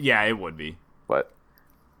would be. But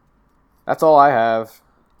that's all I have.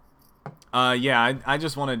 I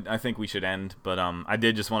just wanted... I think we should end, but I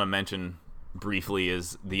did just want to mention briefly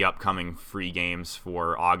is the upcoming free games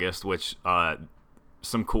for August, which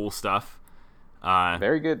some cool stuff.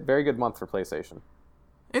 Very good month for PlayStation.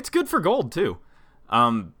 It's good for gold too.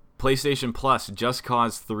 PlayStation Plus, Just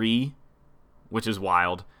Cause 3, which is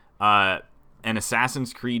wild. And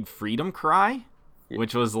Assassin's Creed Freedom Cry,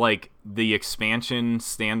 which was like the expansion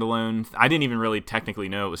standalone. I didn't even really technically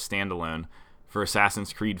know it was standalone for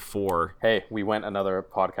Assassin's Creed 4. Hey, we went another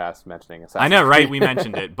podcast mentioning Assassin's Creed. I know, right? Creed. We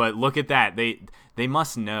mentioned it, but look at that. They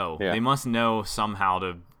must know. Yeah. They must know somehow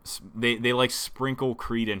to... They like sprinkle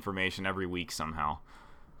Creed information every week somehow.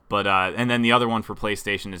 But and then the other one for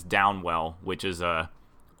PlayStation is Downwell, which is a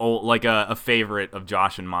favorite of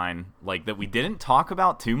Josh and mine, like that we didn't talk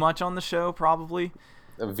about too much on the show, probably.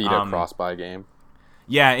 A Vita cross-buy game.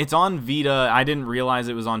 Yeah, it's on Vita. I didn't realize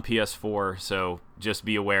it was on PS4, so just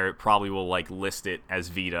be aware it probably will like list it as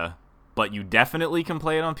Vita. But you definitely can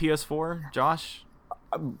play it on PS4, Josh?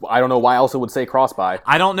 I don't know why else it would say cross-buy.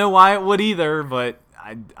 I don't know why it would either, but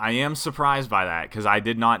I am surprised by that because I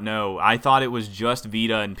did not know. I thought it was just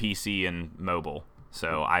Vita and PC and mobile,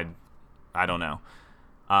 so I don't know.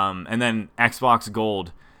 And then Xbox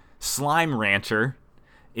Gold, Slime Rancher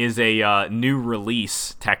is a new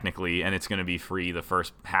release technically, and it's going to be free the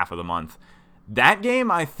first half of the month. That game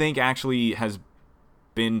I think actually has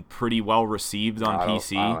been pretty well received on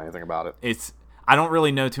PC. I don't know anything about it. I don't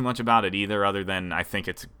really know too much about it either, other than I think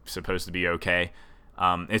it's supposed to be okay.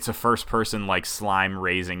 It's a first-person like slime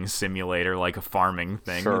raising simulator, like a farming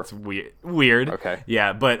thing. Sure. It's weird. Okay.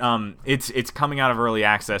 Yeah, but it's coming out of early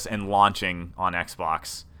access and launching on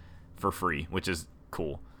Xbox for free, which is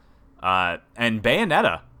cool. And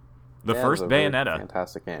Bayonetta, the first Bayonetta,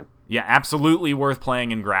 fantastic game. Yeah, absolutely worth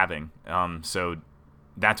playing and grabbing. So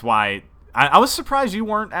that's why I was surprised you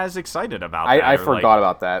weren't as excited about that. I forgot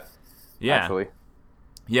about that. Yeah. Actually.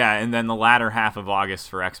 Yeah, and then the latter half of August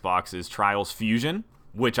for Xbox is Trials Fusion,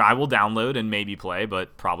 which I will download and maybe play,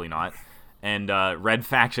 but probably not. And Red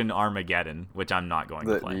Faction Armageddon, which I'm not going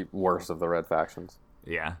to play. The worst of the Red Factions.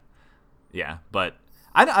 Yeah. Yeah, but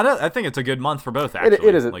I think it's a good month for both, actually.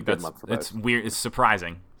 It is a good month for both. It's weird. It's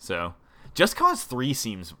surprising. So, Just Cause 3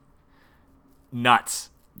 seems nuts.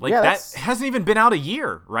 Like, that hasn't even been out a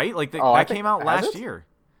year, right? Like, that came out last year.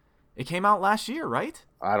 It came out last year, right?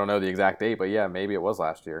 I don't know the exact date, but yeah, maybe it was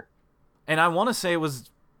last year. And I want to say it was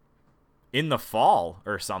in the fall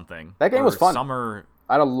or something. That game was fun. Summer.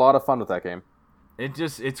 I had a lot of fun with that game.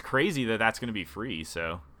 It's crazy that that's going to be free,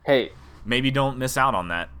 so. Hey. Maybe don't miss out on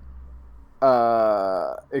that.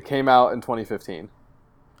 It came out in 2015.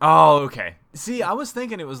 Oh, okay. See, I was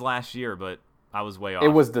thinking it was last year, but I was way off. It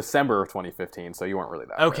was December of 2015, so you weren't really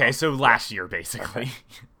that okay, so last year, basically. Okay.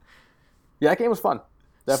 Yeah, that game was fun.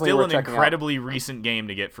 Definitely still an incredibly recent game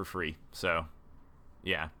to get for free, so,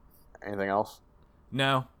 yeah. Anything else?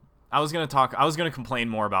 No. I was gonna complain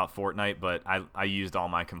more about Fortnite, but I used all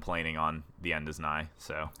my complaining on The End Is Nigh,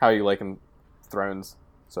 so. How are you liking Thrones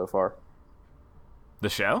so far? The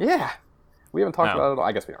show? Yeah. We haven't talked about it at all.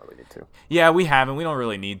 I guess we don't really need to. Yeah, we haven't. We don't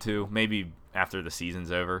really need to. Maybe after the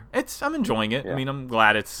season's over. I'm enjoying it. Yeah. I mean, I'm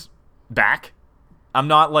glad it's back. I'm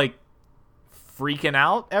not, like, freaking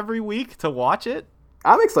out every week to watch it.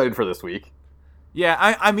 I'm excited for this week. Yeah,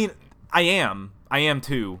 I mean, I am. I am,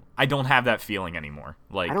 too. I don't have that feeling anymore.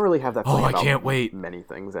 Like, I don't really have that feeling I can't wait. Many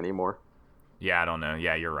things anymore. Yeah, I don't know.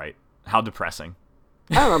 Yeah, you're right. How depressing.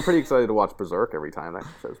 I don't know. I'm pretty excited to watch Berserk every time. That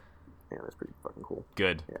show's it's pretty fucking cool.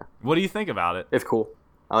 Good. Yeah. What do you think about it? It's cool.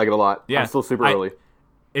 I like it a lot. Yeah. I'm still super early.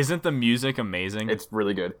 Isn't the music amazing? It's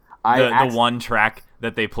really good. The one track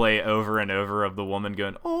that they play over and over of the woman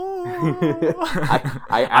going, oh.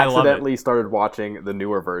 I accidentally started watching the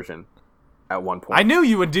newer version at one point. I knew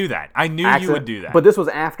you would do that. You would do that. But this was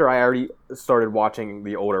after I already started watching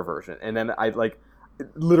the older version. And then I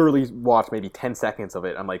literally watched maybe 10 seconds of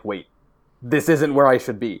it. I'm like, wait, this isn't where I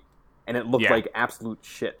should be. And it looked like absolute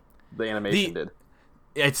shit. The animation did.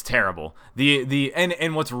 It's terrible.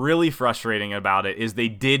 And what's really frustrating about it is they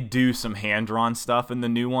did do some hand-drawn stuff in the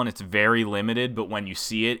new one. It's very limited, but when you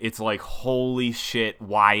see it, it's like, holy shit,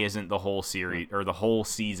 why isn't the whole series or the whole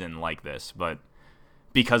season like this? But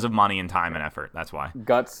because of money and time and effort, that's why.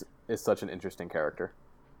 Guts is such an interesting character.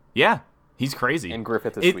 Yeah, he's crazy. And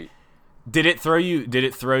Griffith is sweet. Did it throw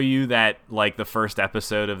you that, like, the first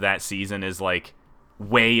episode of that season is, like,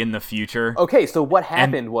 way in the future? Okay, so what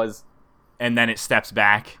happened was... And then it steps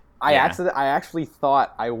back. I actually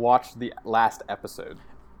thought I watched the last episode.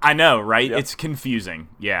 I know, right? Yep. It's confusing.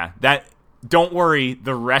 Yeah. Don't worry,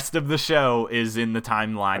 the rest of the show is in the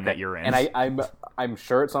timeline that you're in. And I'm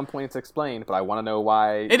sure at some point it's explained, but I want to know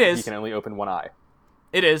why he can only open one eye.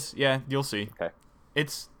 It is, yeah, you'll see. Okay.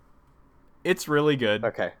 It's really good.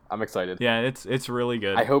 Okay, I'm excited. Yeah, it's really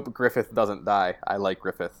good. I hope Griffith doesn't die. I like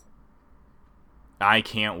Griffith. I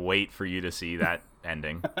can't wait for you to see that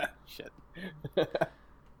ending. Shit.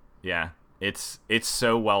 Yeah, it's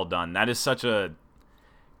so well done. That is such a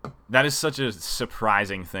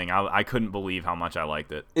surprising thing. I couldn't believe how much I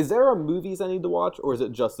liked it. Is there a movies I need to watch, or is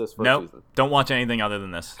it just this first season? Nope, don't watch anything other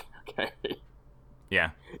than this. Okay.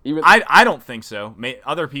 Yeah. I don't think so.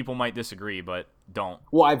 Other people might disagree, but don't.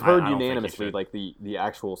 Well, I've heard unanimously, like, the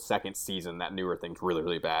actual second season, that newer thing's really,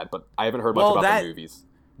 really bad, but I haven't heard much about the movies.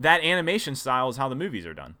 That animation style is how the movies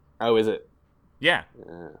are done. Oh, is it? Yeah.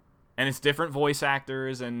 And it's different voice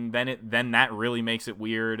actors, and then that really makes it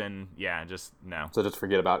weird, and yeah, just no. So just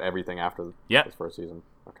forget about everything after this first season.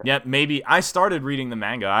 Okay. Yeah, maybe. I started reading the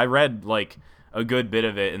manga. I read, like, a good bit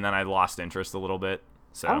of it, and then I lost interest a little bit.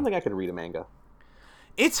 So I don't think I could read a manga.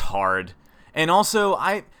 It's hard. And also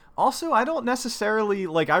I don't necessarily,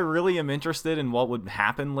 like, I really am interested in what would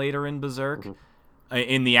happen later in Berserk. Mm-hmm.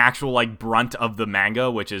 In the actual, like, brunt of the manga,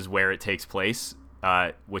 which is where it takes place.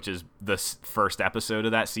 Which is the first episode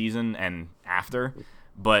of that season and after,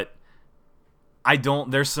 but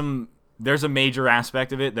there's a major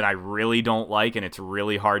aspect of it that I really don't like, and it's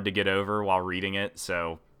really hard to get over while reading it.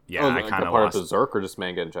 So yeah, I kind of lost. Part of Berserk or just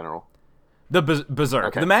manga in general? The Berserk.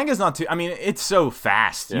 Okay. The manga's not too. I mean, it's so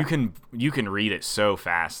fast. Yeah. You can read it so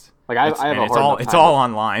fast. Like it's all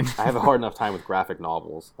online. I have a hard enough time with graphic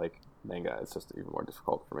novels. Like manga, it's just even more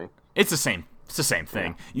difficult for me. It's the same. It's the same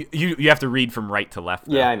thing. Yeah. You have to read from right to left.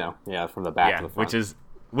 Though. Yeah, I know. Yeah, from the back to the front.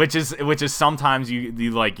 Which is sometimes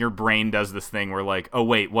you like your brain does this thing where, like, oh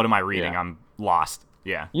wait, what am I reading? I'm lost.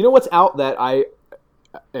 Yeah. You know what's out that I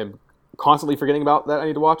am constantly forgetting about that I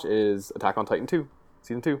need to watch is Attack on Titan 2,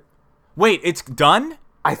 season 2. Wait, it's done?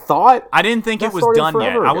 I thought I didn't think it was done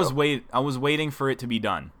yet. I was waiting for it to be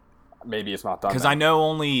done. Maybe it's not done. Because I know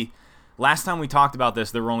only last time we talked about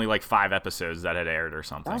this, there were only like 5 episodes that had aired or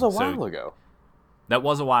something. That was a while ago. That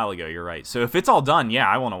was a while ago. You're right. So if it's all done, yeah,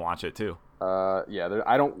 I want to watch it too. Yeah.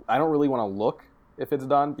 I don't really want to look if it's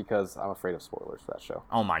done because I'm afraid of spoilers for that show.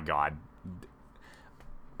 Oh my god.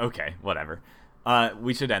 Okay, whatever.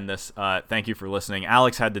 We should end this. Thank you for listening.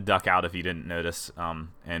 Alex had to duck out if you didn't notice.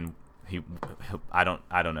 And he I don't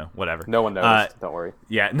know. Whatever. No one noticed. Don't worry.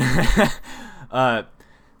 Yeah.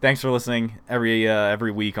 Thanks for listening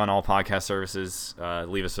every week on all podcast services.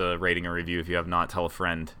 Leave us a rating or review if you have not. Tell a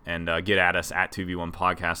friend. And get at us at 2v1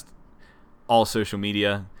 Podcast. All social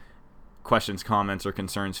media. Questions, comments, or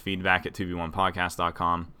concerns, feedback at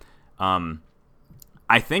 2v1podcast.com.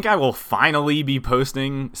 I think I will finally be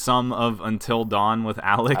posting some of Until Dawn with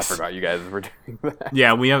Alex. I forgot you guys were doing that.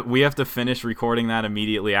 Yeah, we have to finish recording that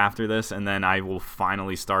immediately after this, and then I will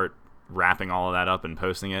finally start wrapping all of that up and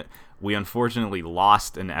posting it. We unfortunately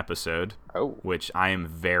lost an episode, which I am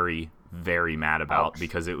very, very mad about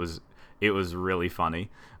because it was really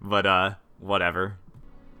funny. But whatever,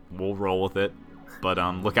 we'll roll with it. But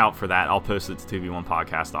look out for that. I'll post it to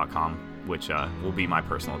 2v1podcast.com, which will be my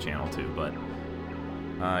personal channel too. But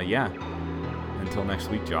yeah, until next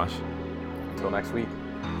week, Josh. Until next week.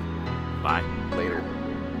 Bye. Later.